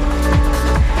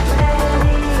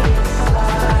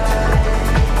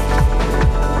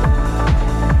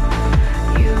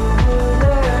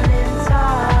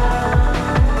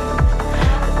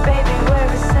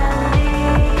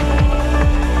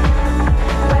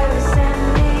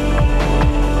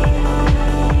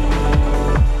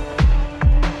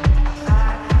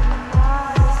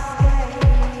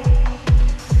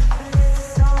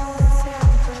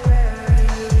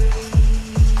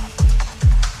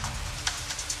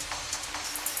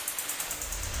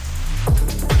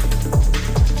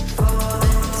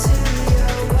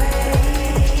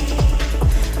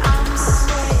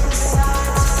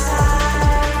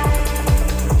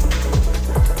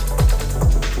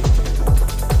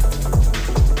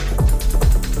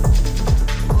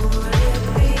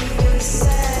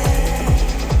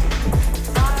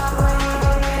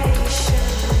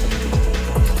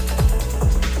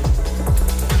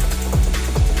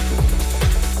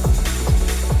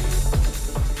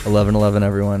 $11.11,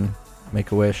 everyone.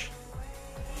 Make a wish.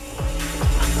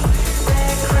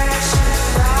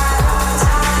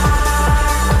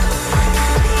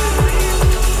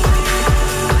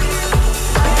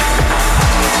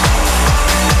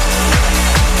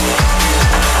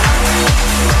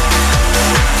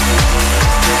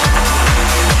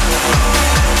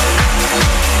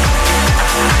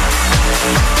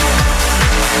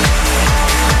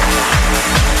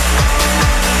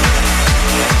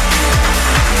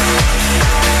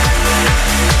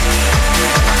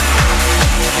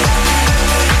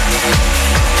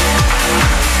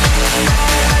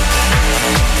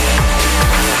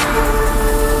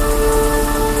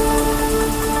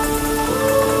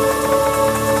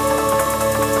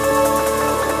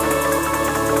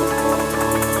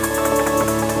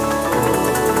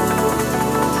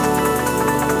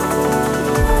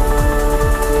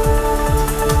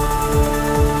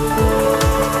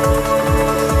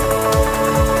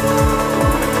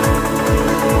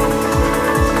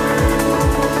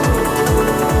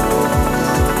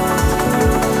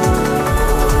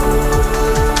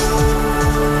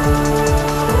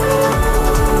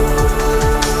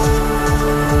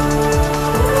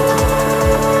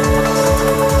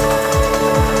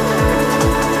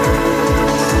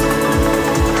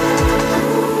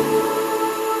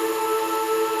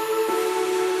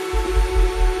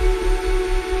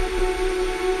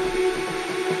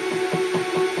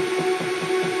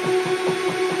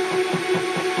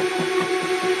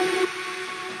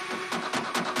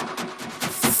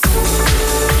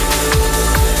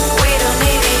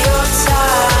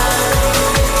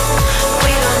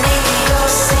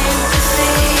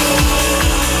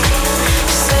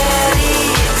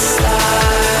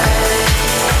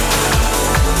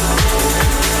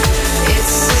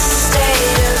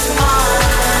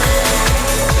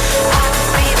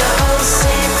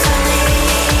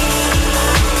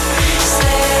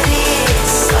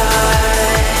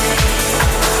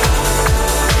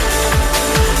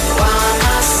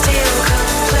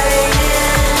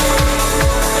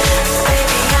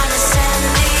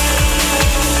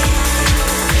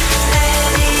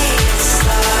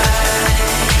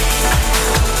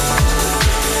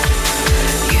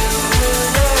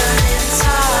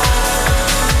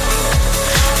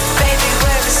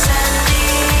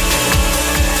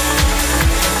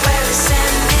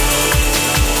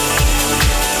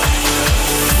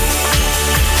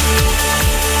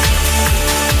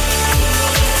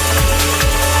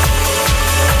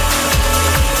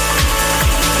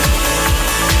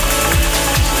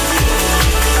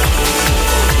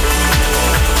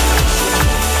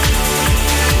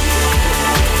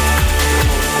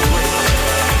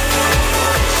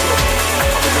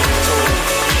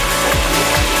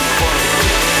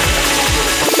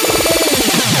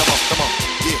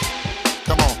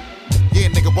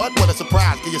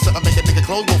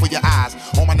 for your eyes.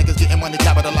 All my niggas getting money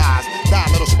capitalized. Die,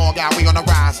 little small guy, we on the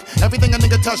rise. Everything a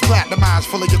nigga touch platinumized.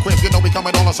 Full of your quips, you know we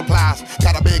coming all on supplies.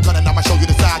 Got a big gun and I'ma show you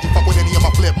the size. You fuck with any of my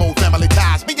flip mode family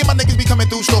ties. Me and my niggas be coming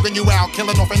through, stalking you out.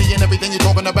 Killing off any and everything you're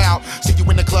talking about. See you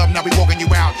in the club, now we walking you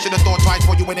out. Should've thought twice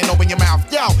before you went and open your mouth.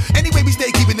 Yo, anyway, we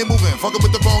stay keeping it moving. Fucking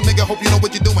with the wrong nigga, hope you know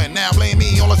what you're doing. Now blame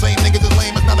me, all the same niggas is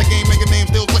lame. It's not a game, making names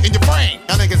still splitting your brain.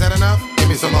 Y'all niggas had enough? Give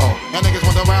me some more. Y'all niggas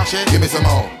want the wild shit? Give me some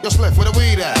more. Yo, split where the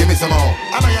weed at? Give me some more.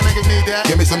 I know y'all niggas need that.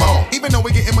 Give me some more. Even though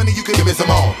we getting money, you can give me some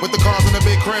more. With the cars in the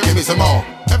big crib, give me some more.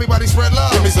 Everybody spread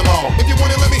love. Give me some more. If you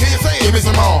want it, let me hear you say it. Give me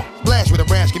some more. Splash with a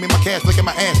rash, give me my cash, look at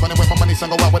my ass. Running with my money, son,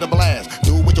 go out with a blast.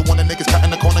 Do what you want, the niggas cut in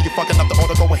the corner. You fucking up the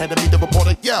order, go ahead and meet the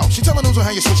reporter. Yo, she telling news on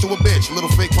how you switch to a bitch. Little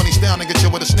fake funny style, nigga,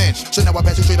 chill with a snitch. So now I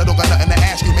pass you straight, I don't got nothing to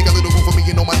ask you. Make a little room for me,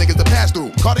 you know my niggas to pass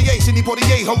through. Cartier, Sidney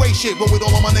Portier, hooray shit. Roll with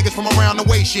all of my niggas from around the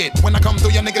way shit. When I come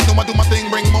through, your niggas know I do my thing.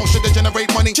 Bring more shit to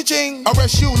generate money. Cha-ching,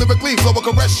 arrest you, lyrically, flow will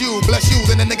caress you. Bless you,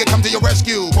 then the nigga come to your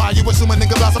rescue. Why you assuming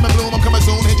nigga blossom and bloom? I'm coming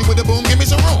soon, hit you with a boom, give me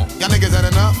some room. Y'all niggas had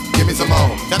enough? Give me some more.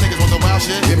 Y'all niggas want the wild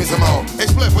shit? Give me some more. Hey,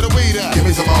 split where the weed at? Give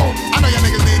me some more. I know y'all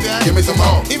niggas need that. Give me some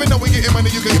more. Even though we getting money,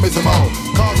 you can give me some more.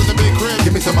 Cars in the big crib,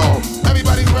 give me some more.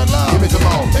 Everybody spread love, give me some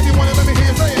more. If you want it, let me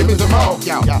hear you say it. Give me some more.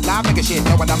 Yo, live nigga shit,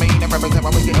 know what I mean? And represent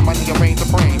when we getting money and reign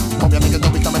supreme. Hope y'all niggas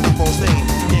know we coming through full steam.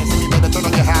 Can't see me, better turn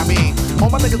on your high beam.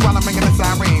 All my niggas while I'm ringing the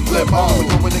siren. Flip on, we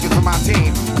go with niggas from my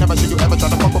team. Never should you ever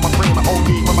try to fuck with my cream. My OD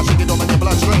when my shit get all in your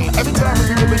bloodstream. Every time we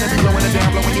get in and be blowing it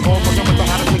down, blowing you all fucking with the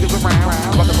hottest niggas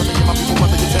around. Fucking with my people,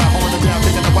 mother your town, holding it down,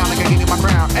 taking a while, nigga, give me my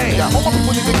crown. Hey, all my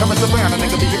people need to come and surround. A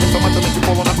nigga be giving so much to make you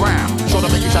fall on the ground. Sure to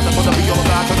make you shot the foot to be all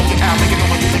about, turn you out, make it know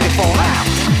when you niggas fall out.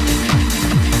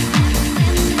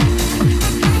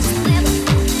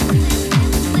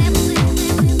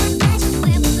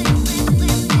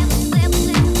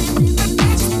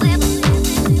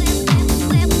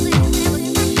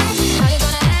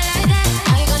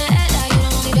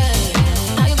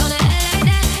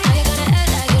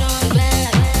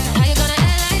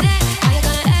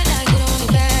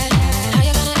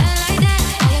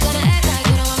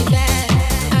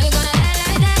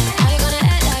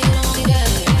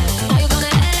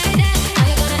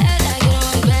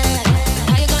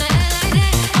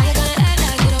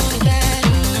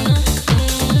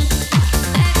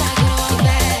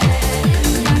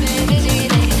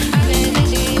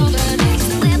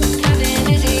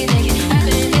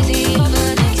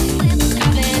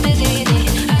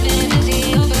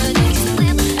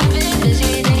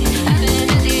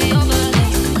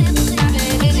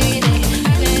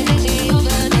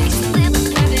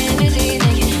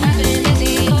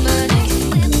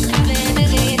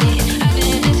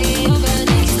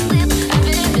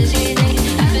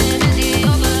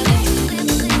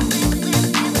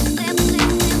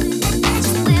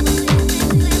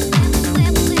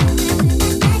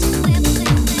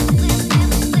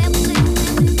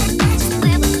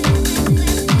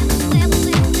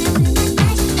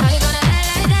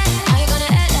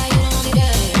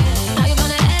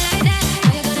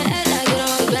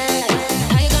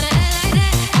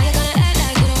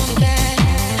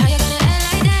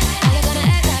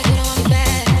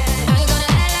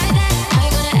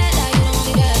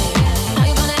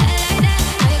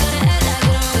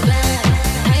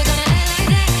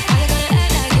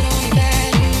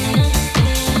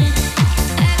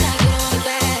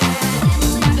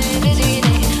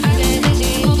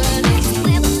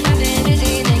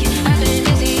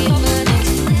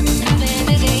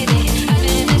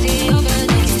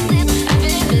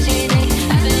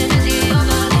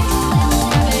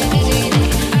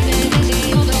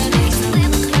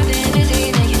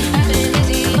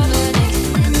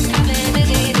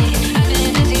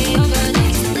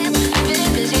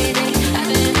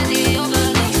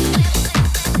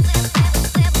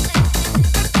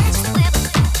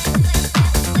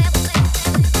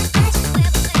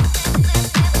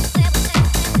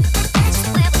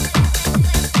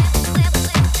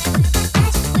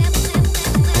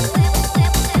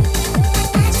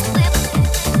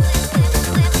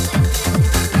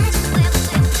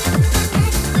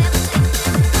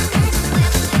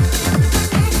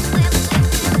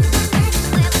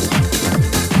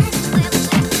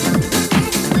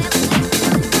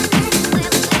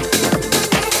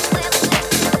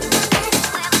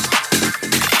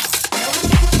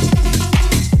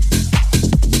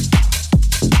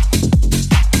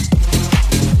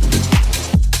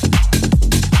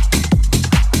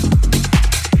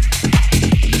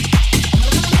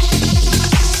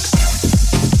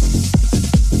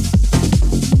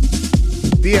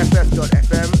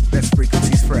 BFF.FM, best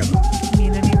frequencies forever.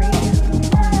 Community radio.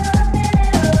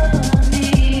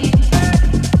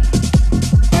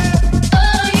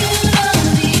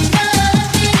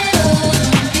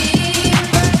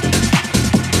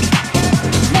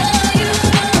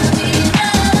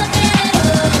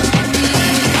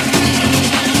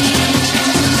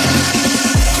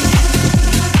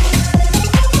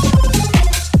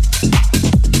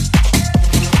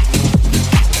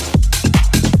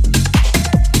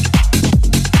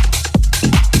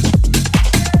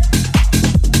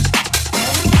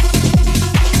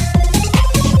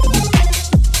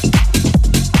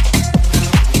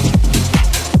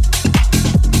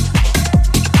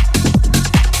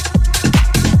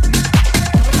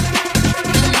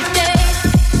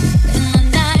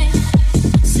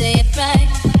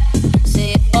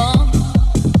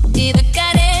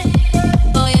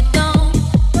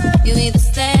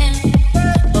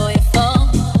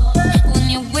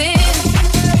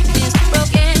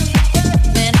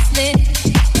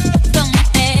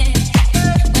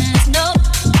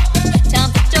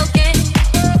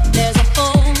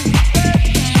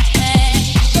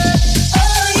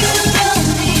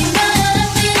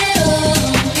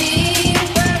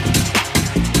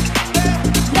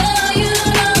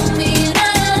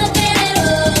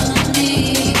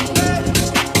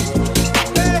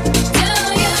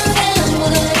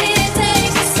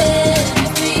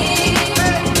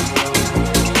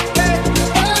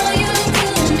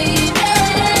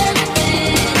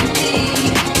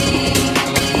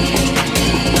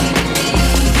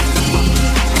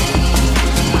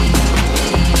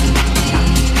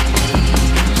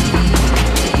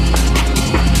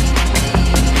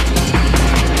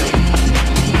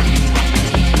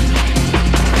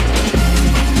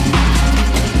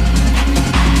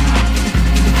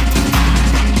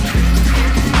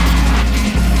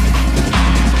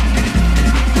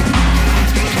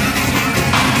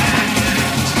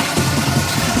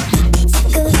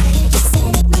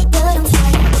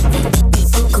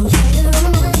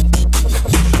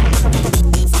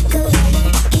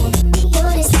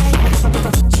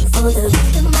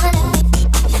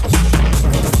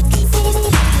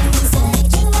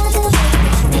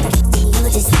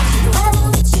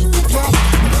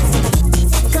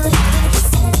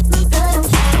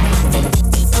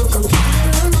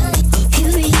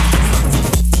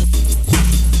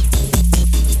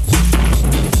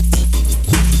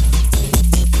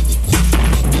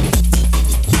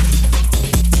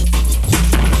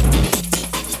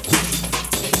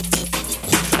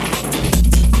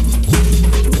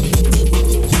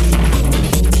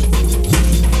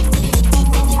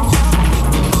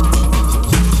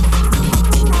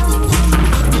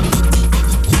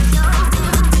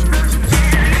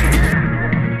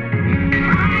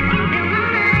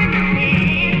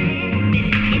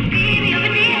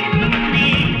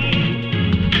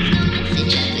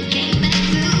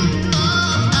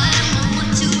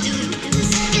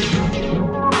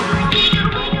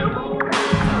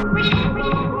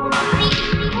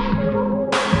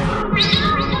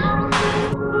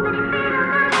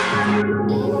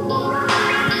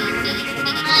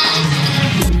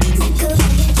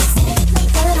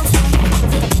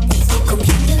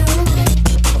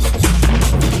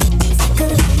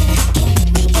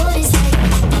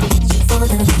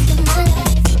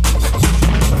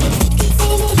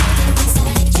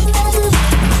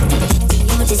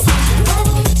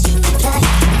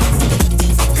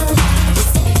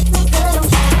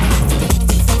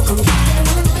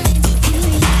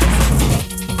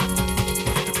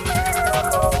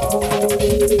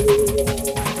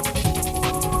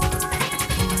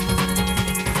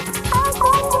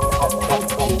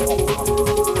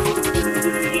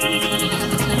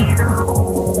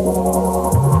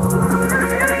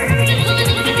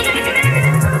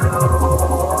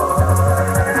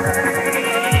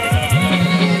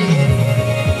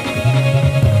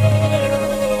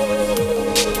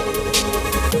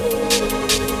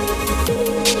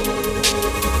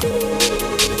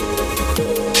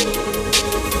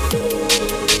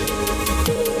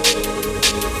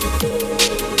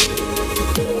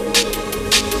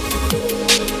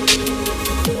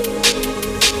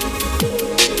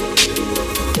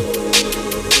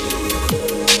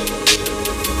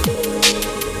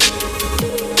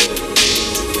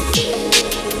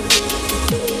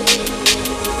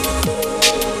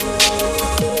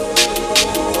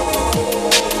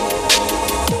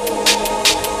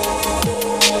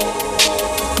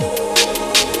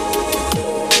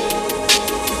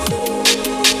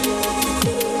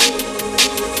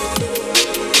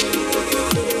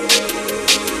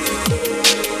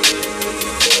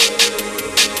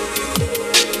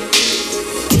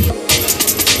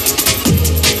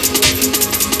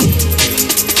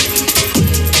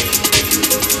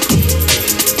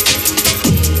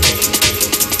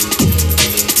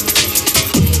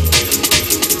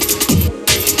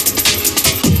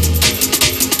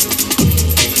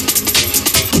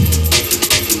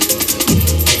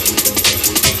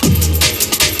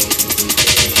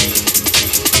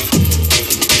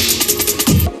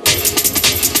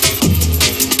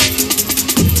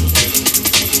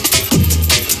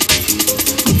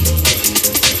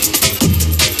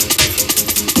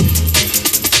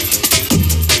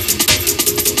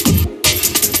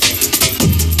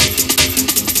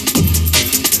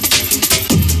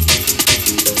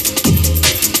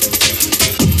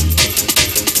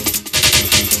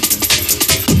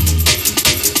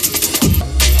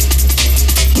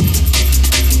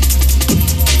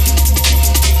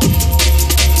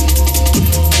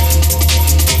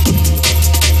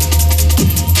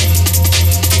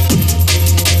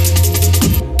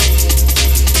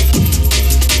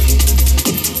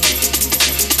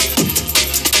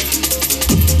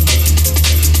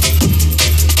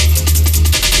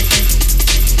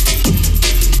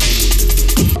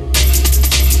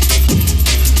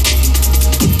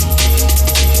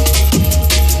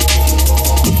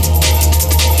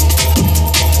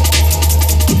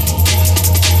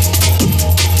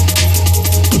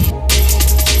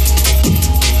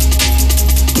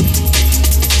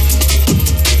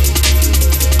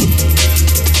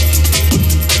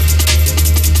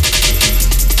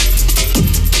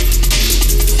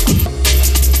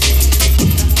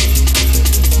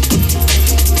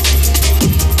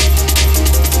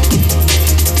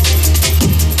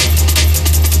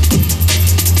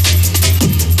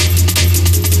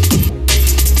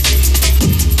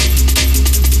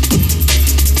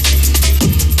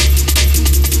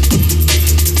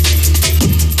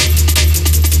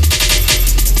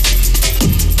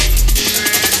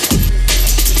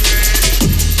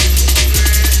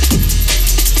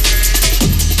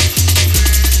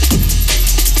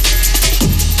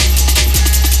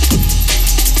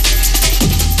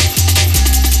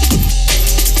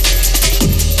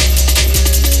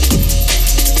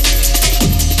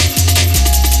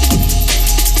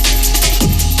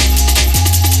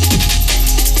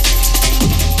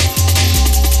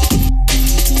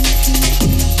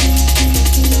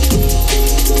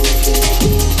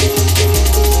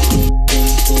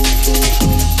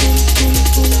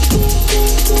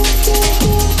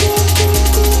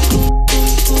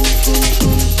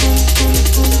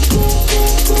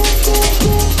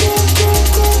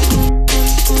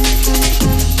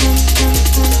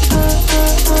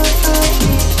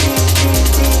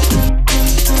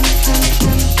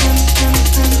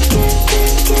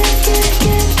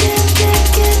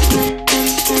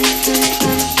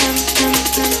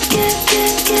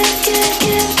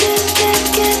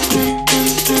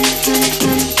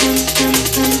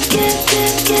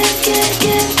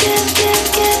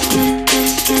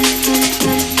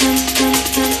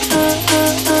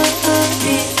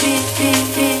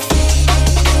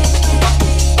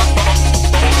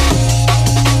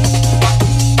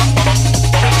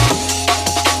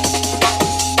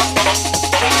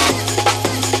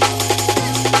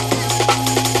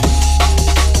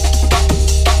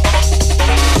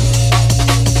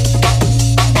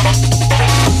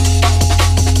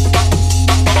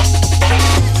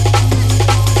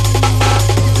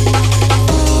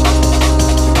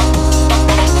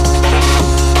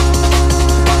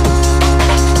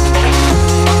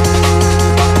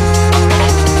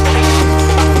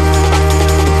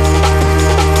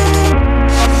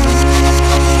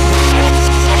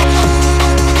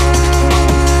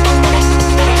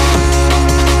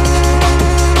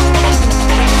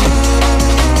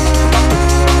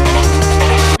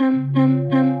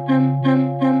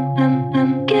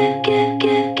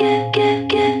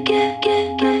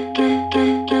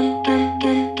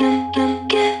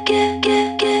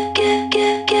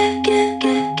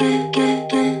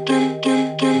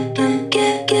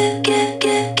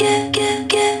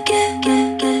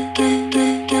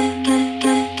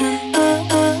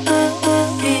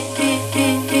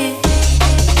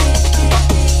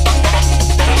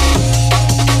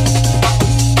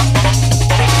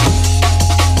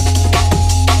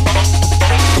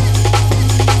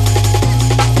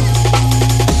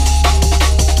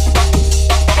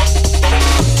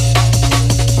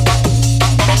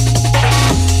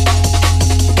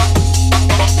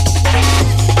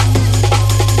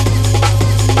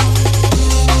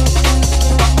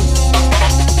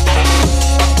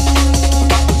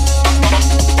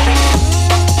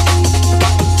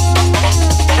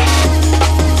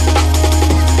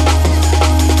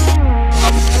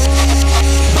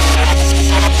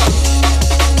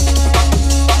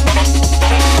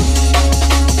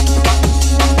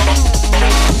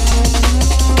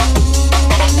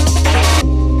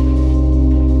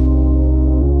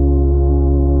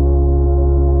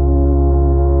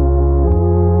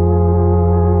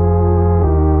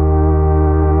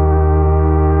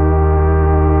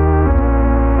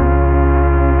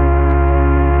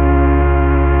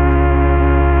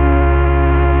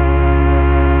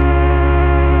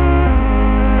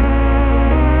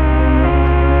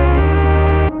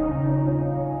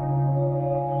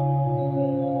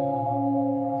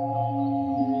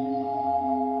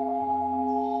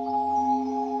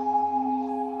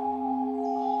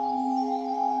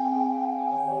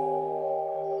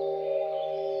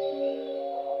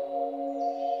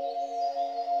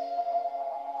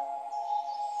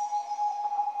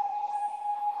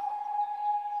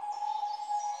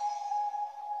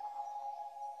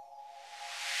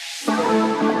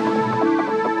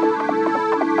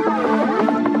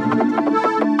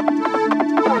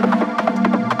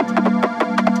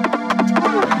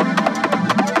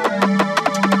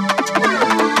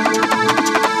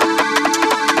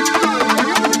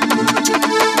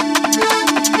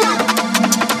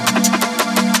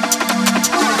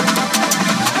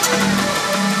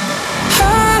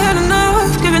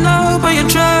 where you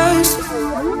trust.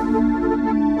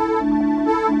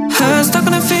 Her stuck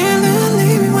on a feeling,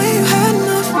 leave me where you had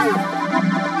enough.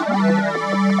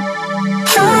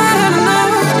 Had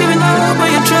enough, giving up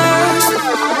where you trust.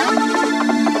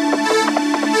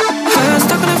 Her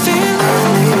stuck on a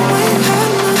feeling, leave me where you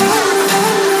had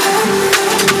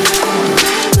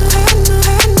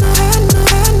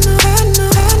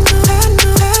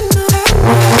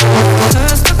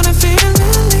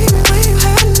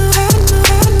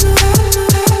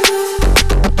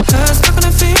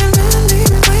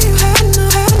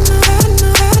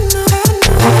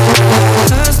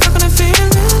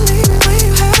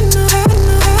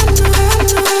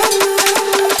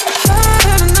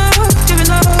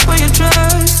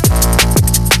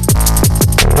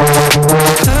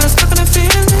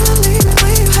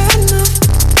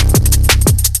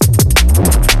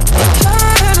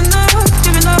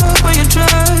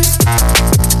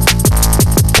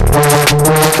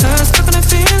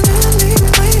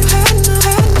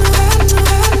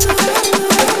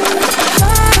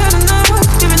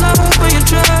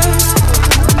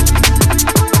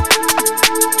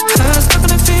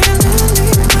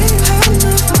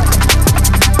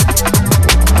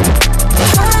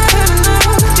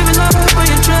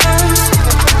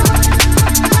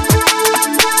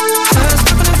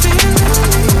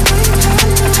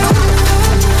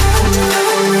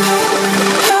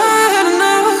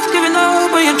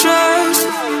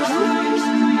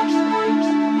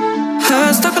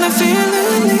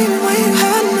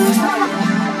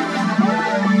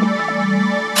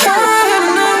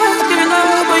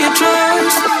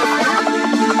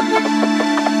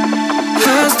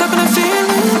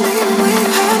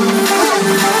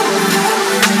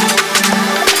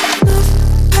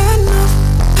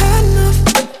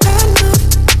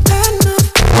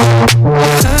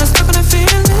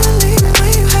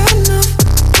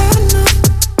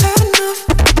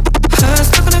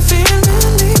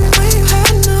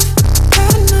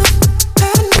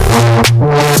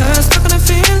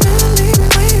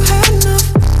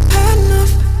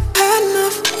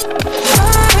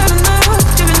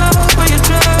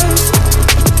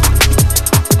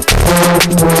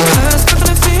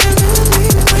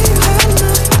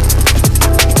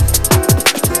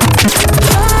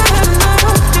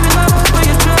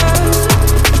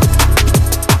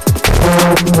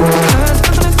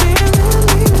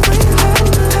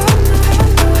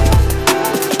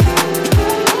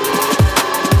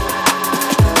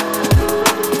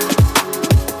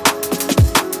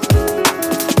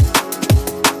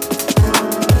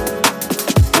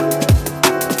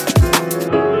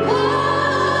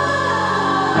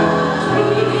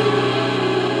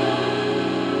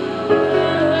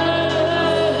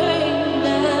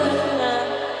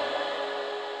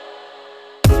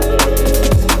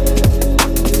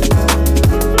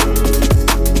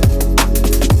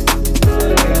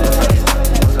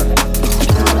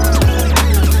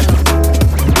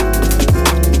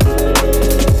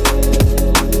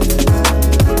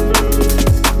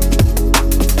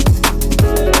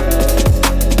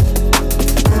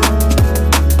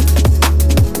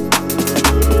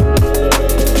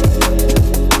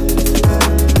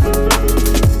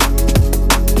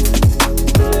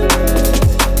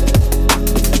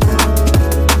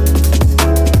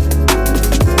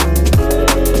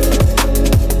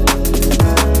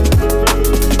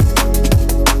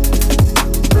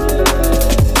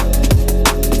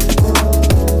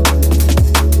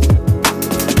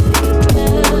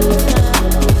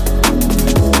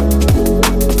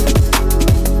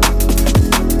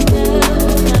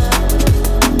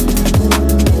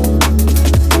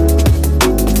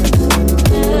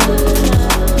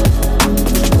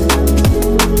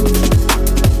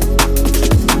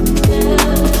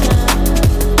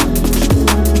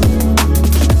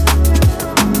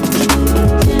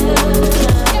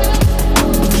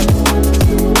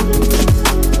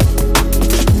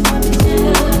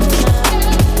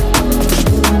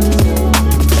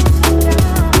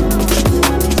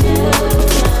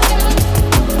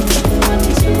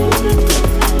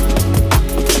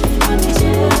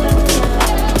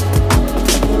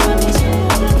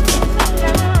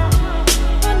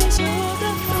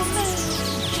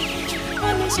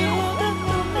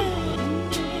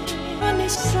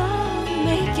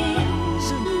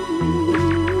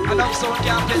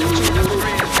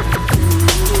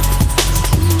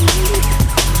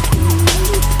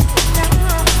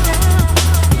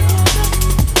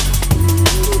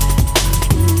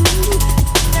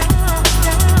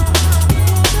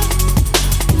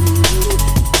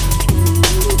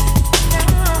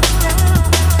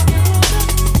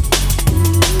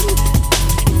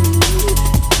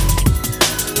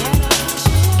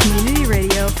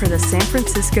for the San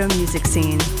Francisco music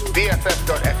scene.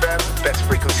 BFF.FM, best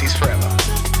frequencies forever.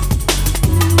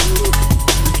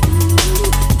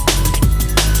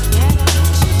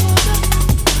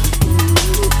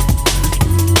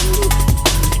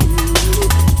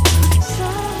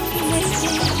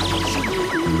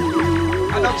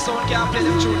 I love someone can't play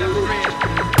them tune them for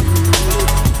real.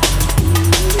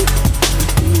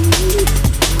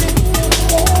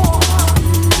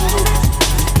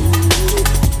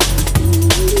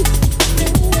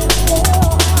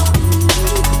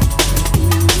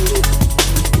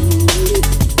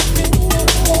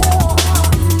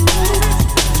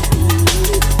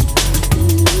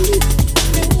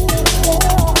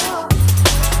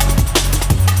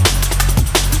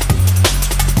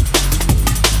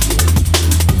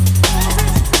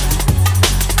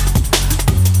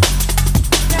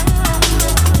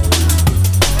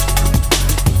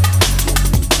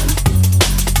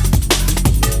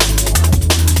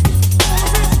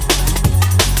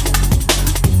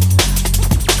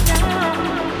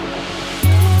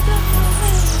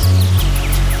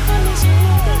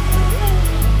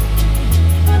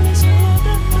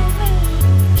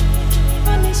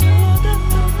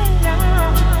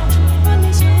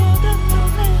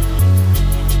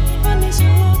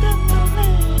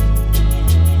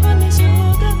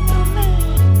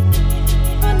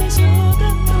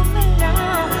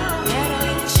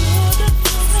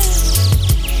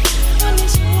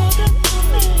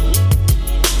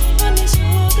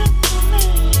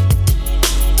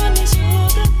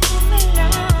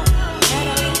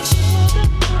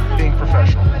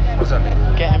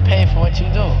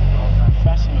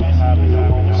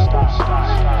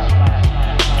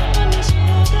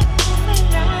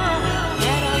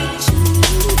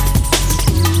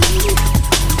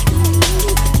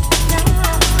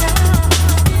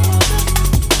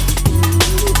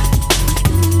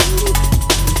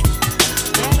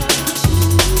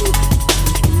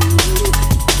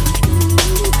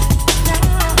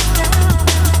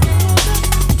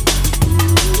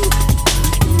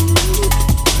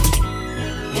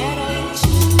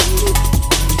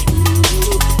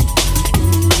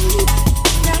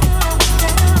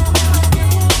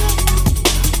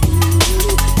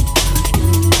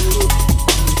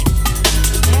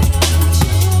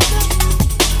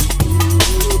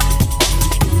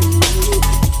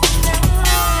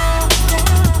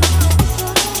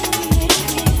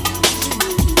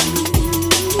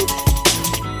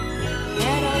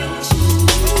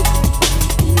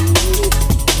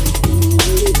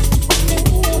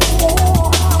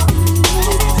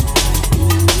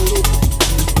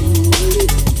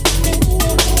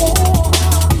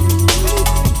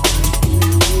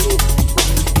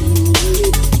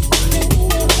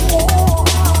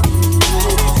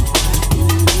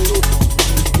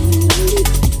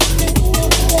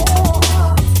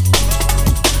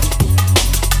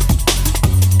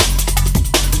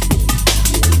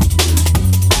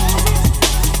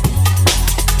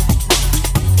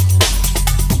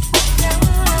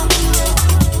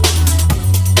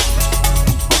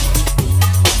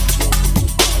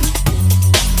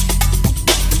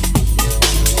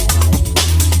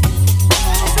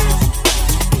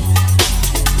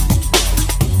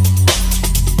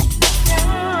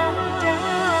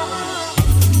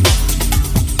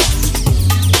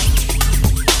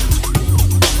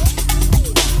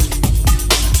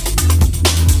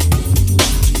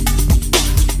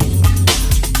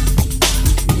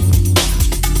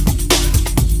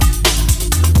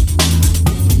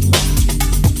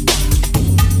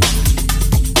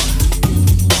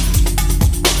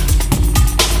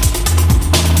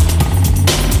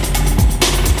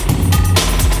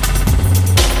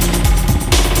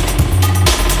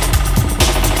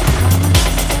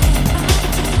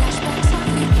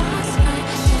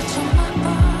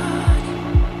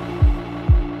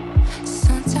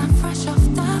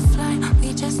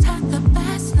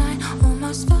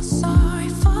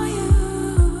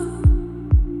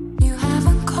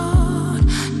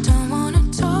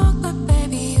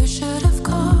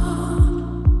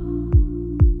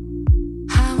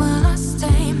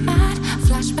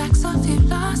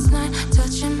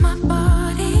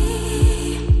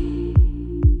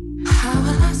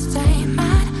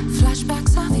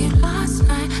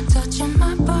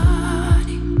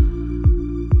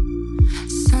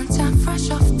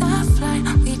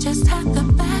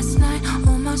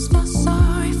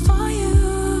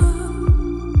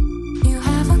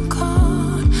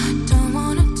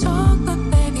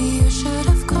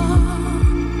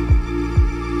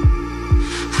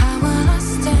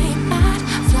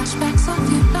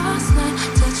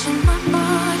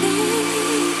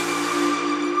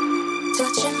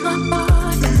 touching my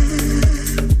body.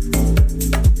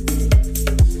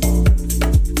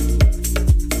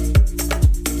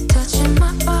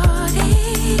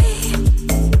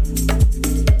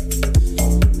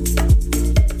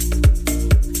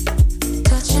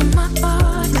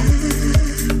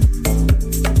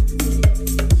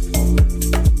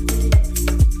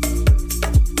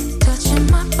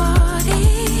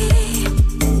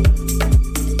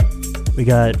 We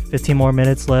got 15 more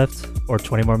minutes left, or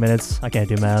 20 more minutes. I can't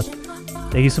do math.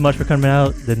 Thank you so much for coming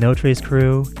out. The No Trace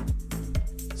crew,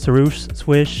 Sarush,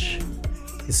 Swish,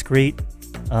 Discreet,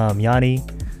 Yanni,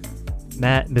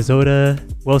 Matt, Mizota,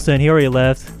 Wilson. He already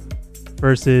left.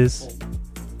 Versus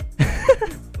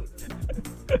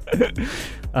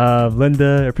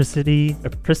Linda, Apricity.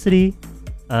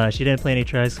 She didn't play any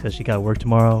tracks because she got work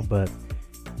tomorrow, but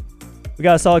we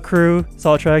got a solid crew,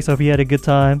 solid tracks. Hope you had a good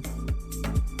time.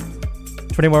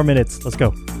 20 more minutes. Let's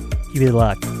go. Keep it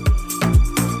locked.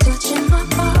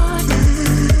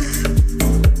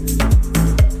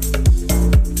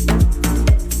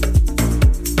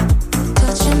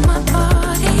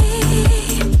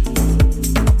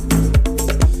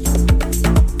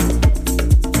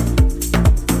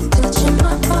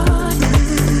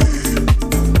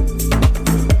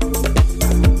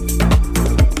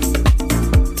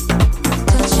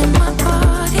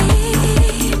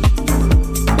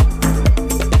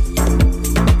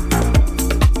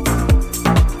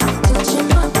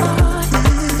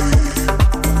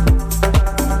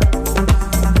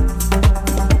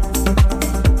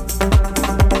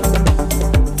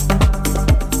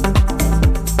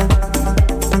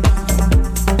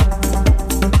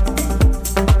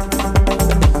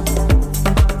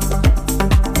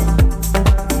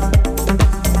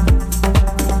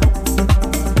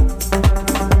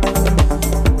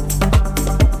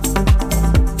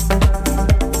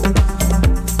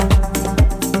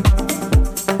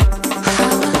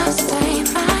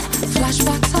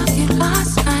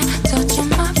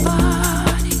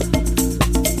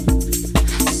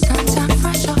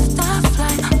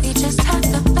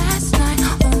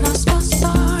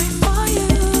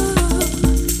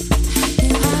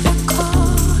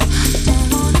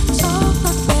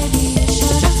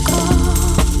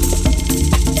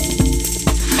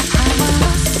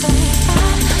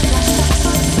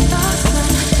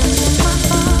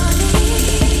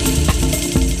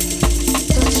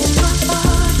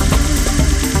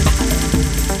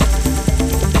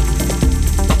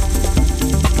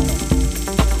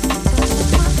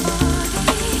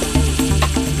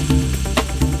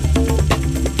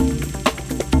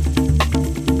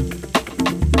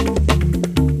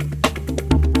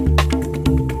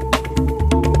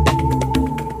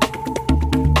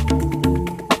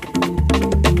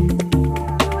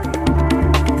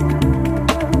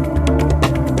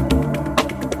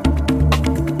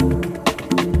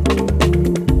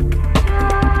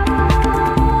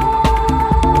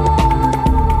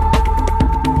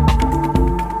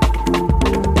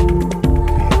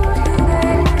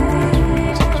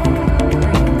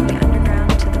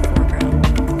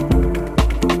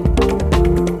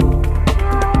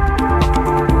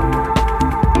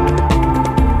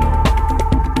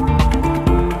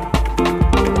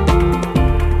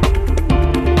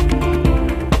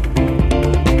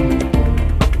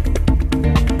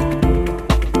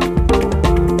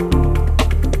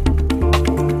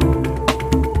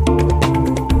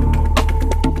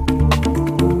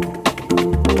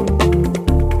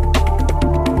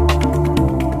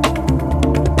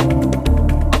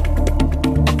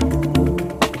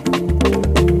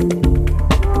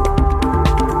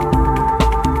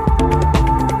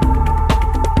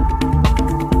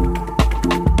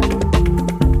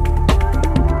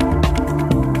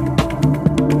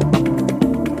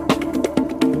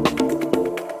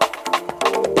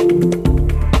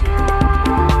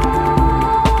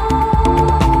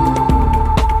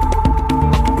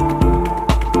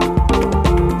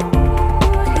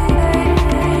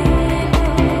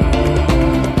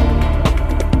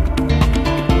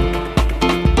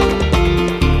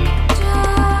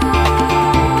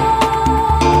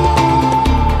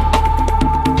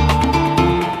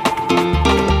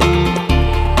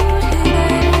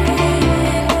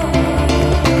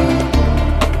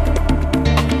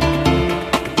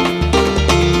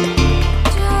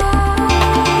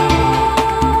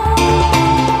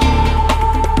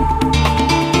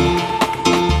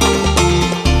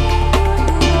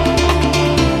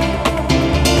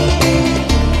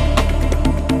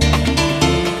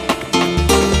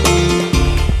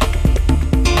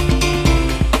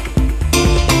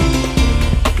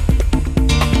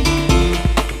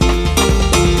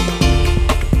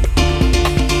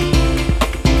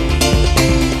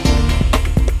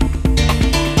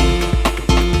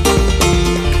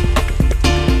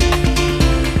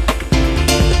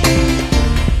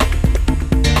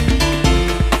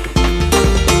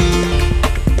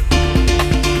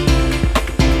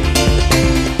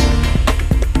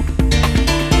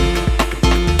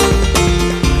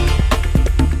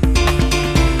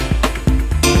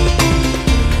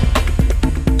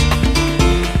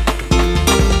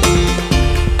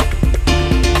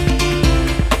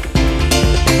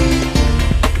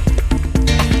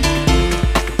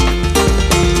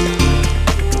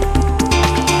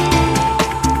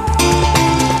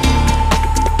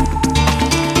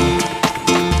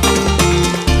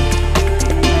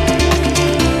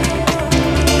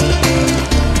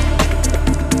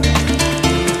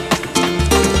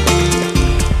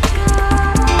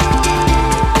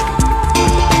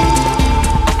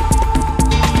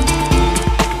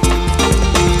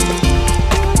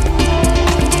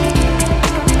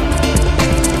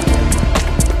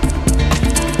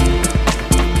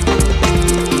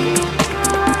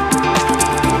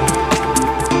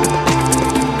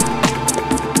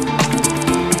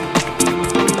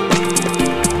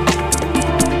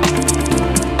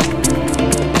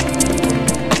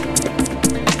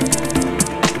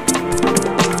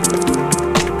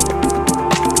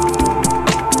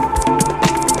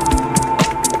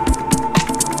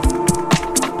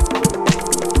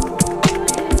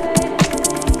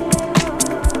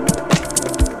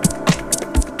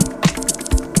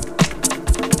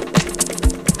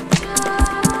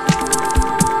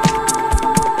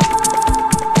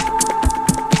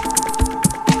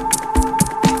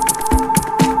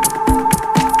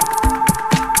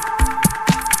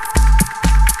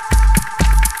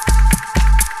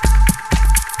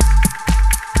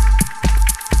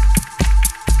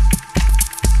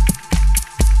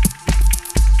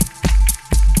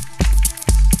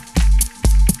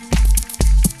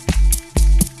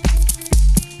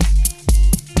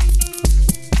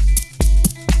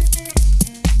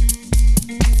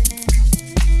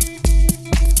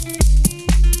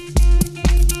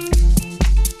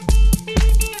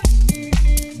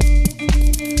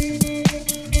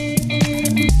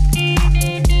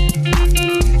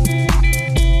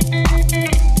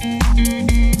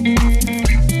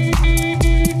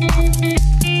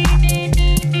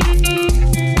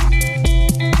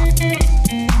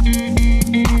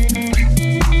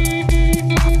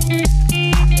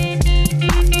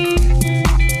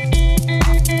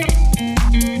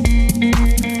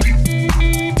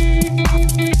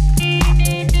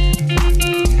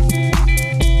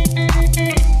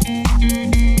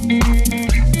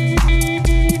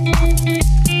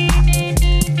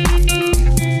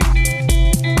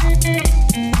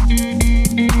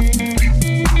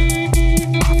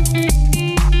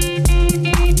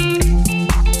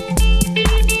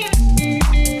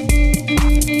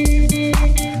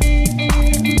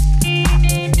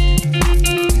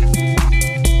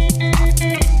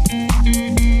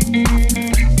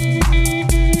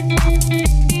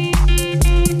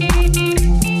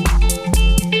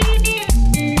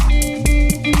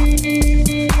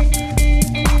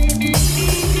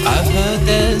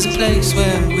 place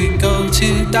where we go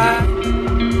to die.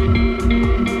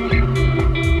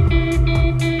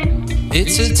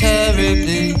 It's a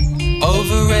terribly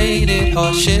overrated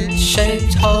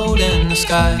heart-shaped hole in the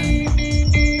sky.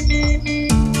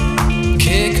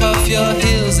 Kick off your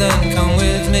heels and come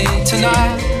with me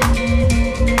tonight.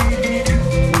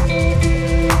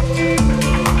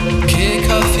 Kick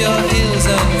off your heels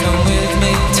and come with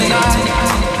me tonight.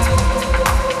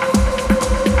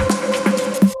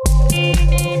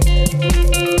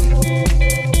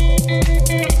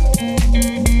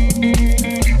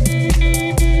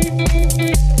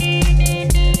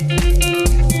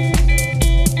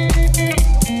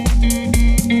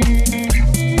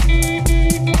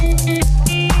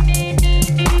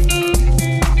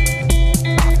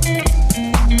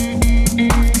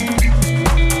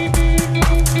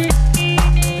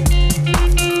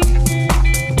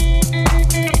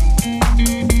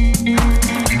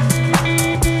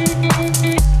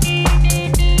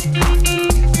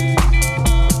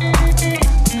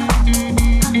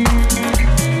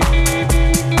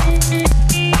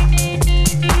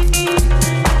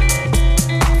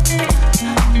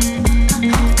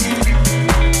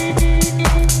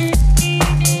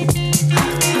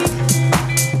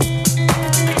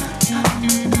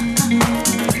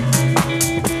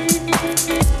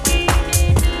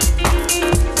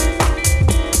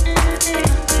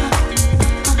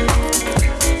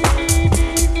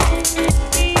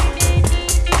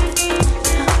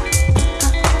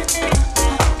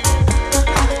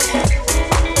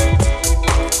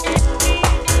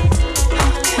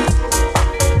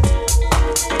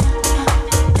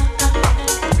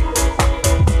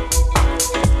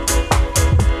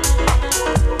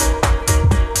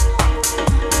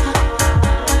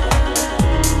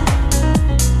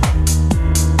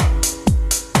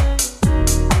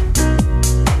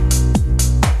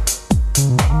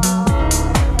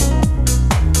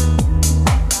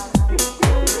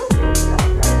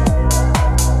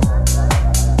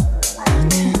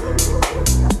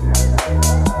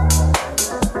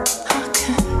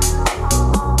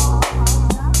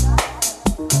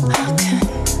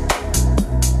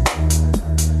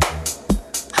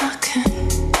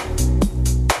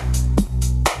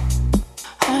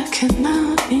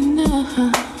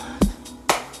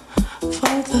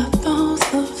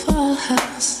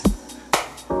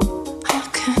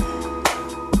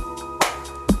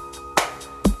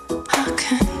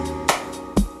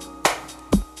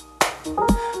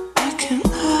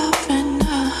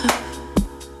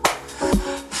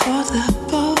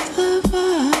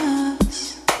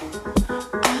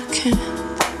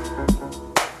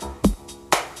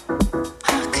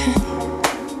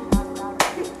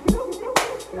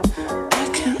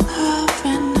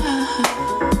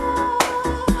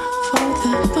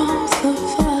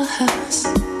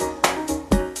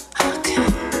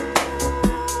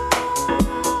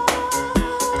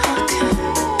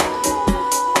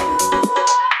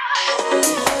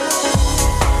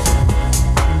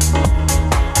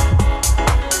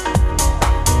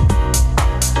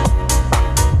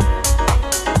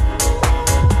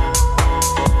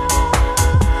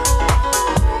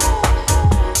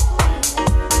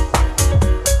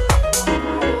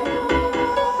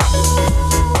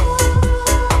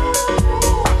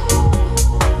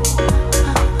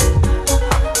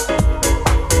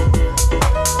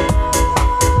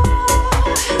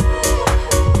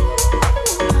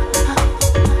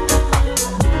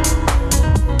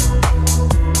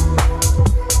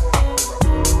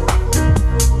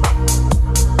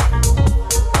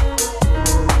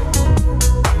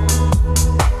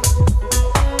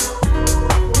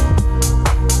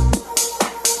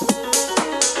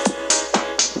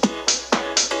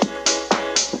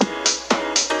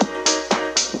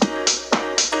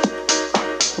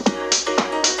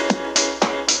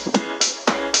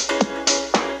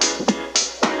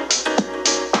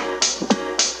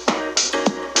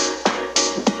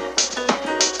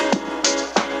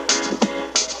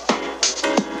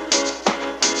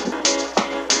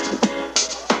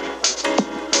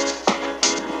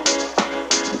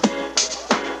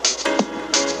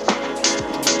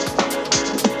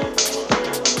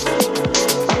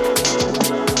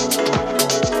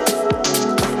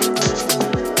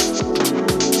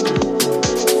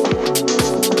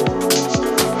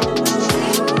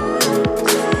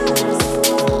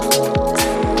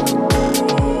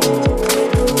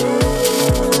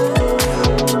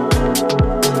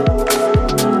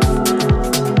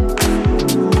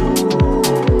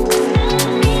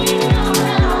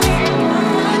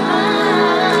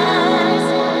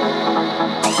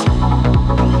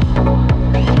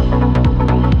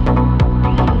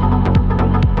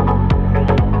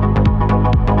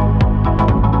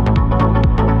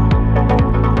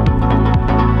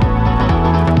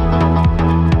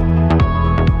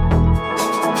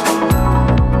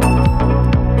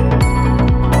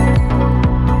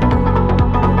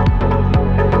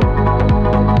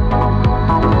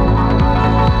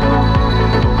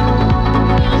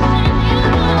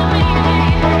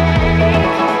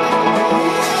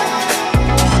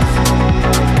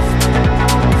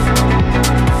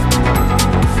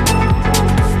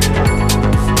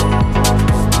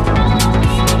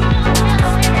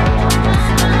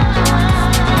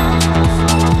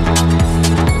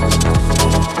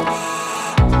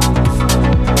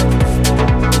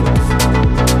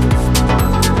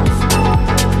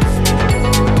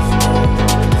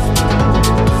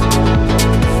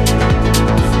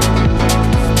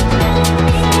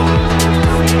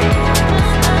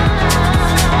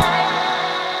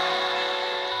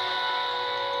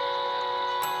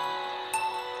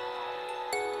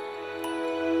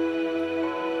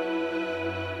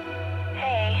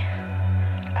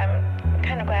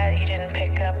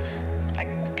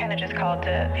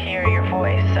 to hear your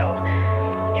voice, so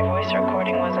your voice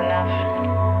recording was enough.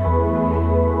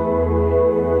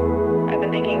 I've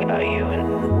been thinking about you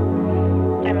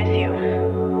and I miss you.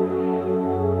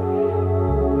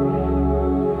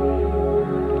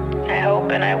 I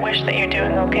hope and I wish that you're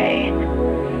doing okay.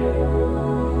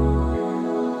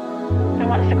 I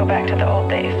want us to go back to the old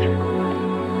days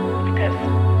because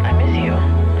I miss you.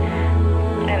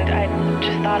 And I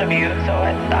just thought of you, so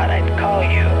I thought I'd call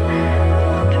you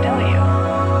to tell you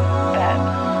that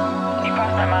you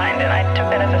crossed my mind, and I took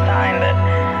that as a sign that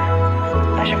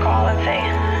I should call and say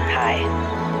hi.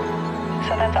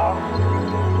 So that's all.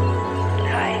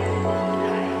 Hi.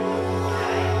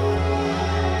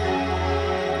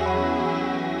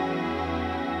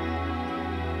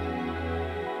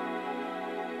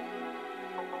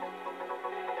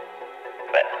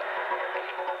 But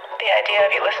the idea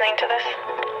of you listening to this,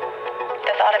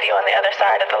 the thought of you on the other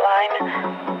side of the line,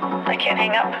 I can't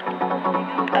hang up.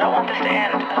 I don't want this to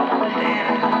end. I don't want this to end.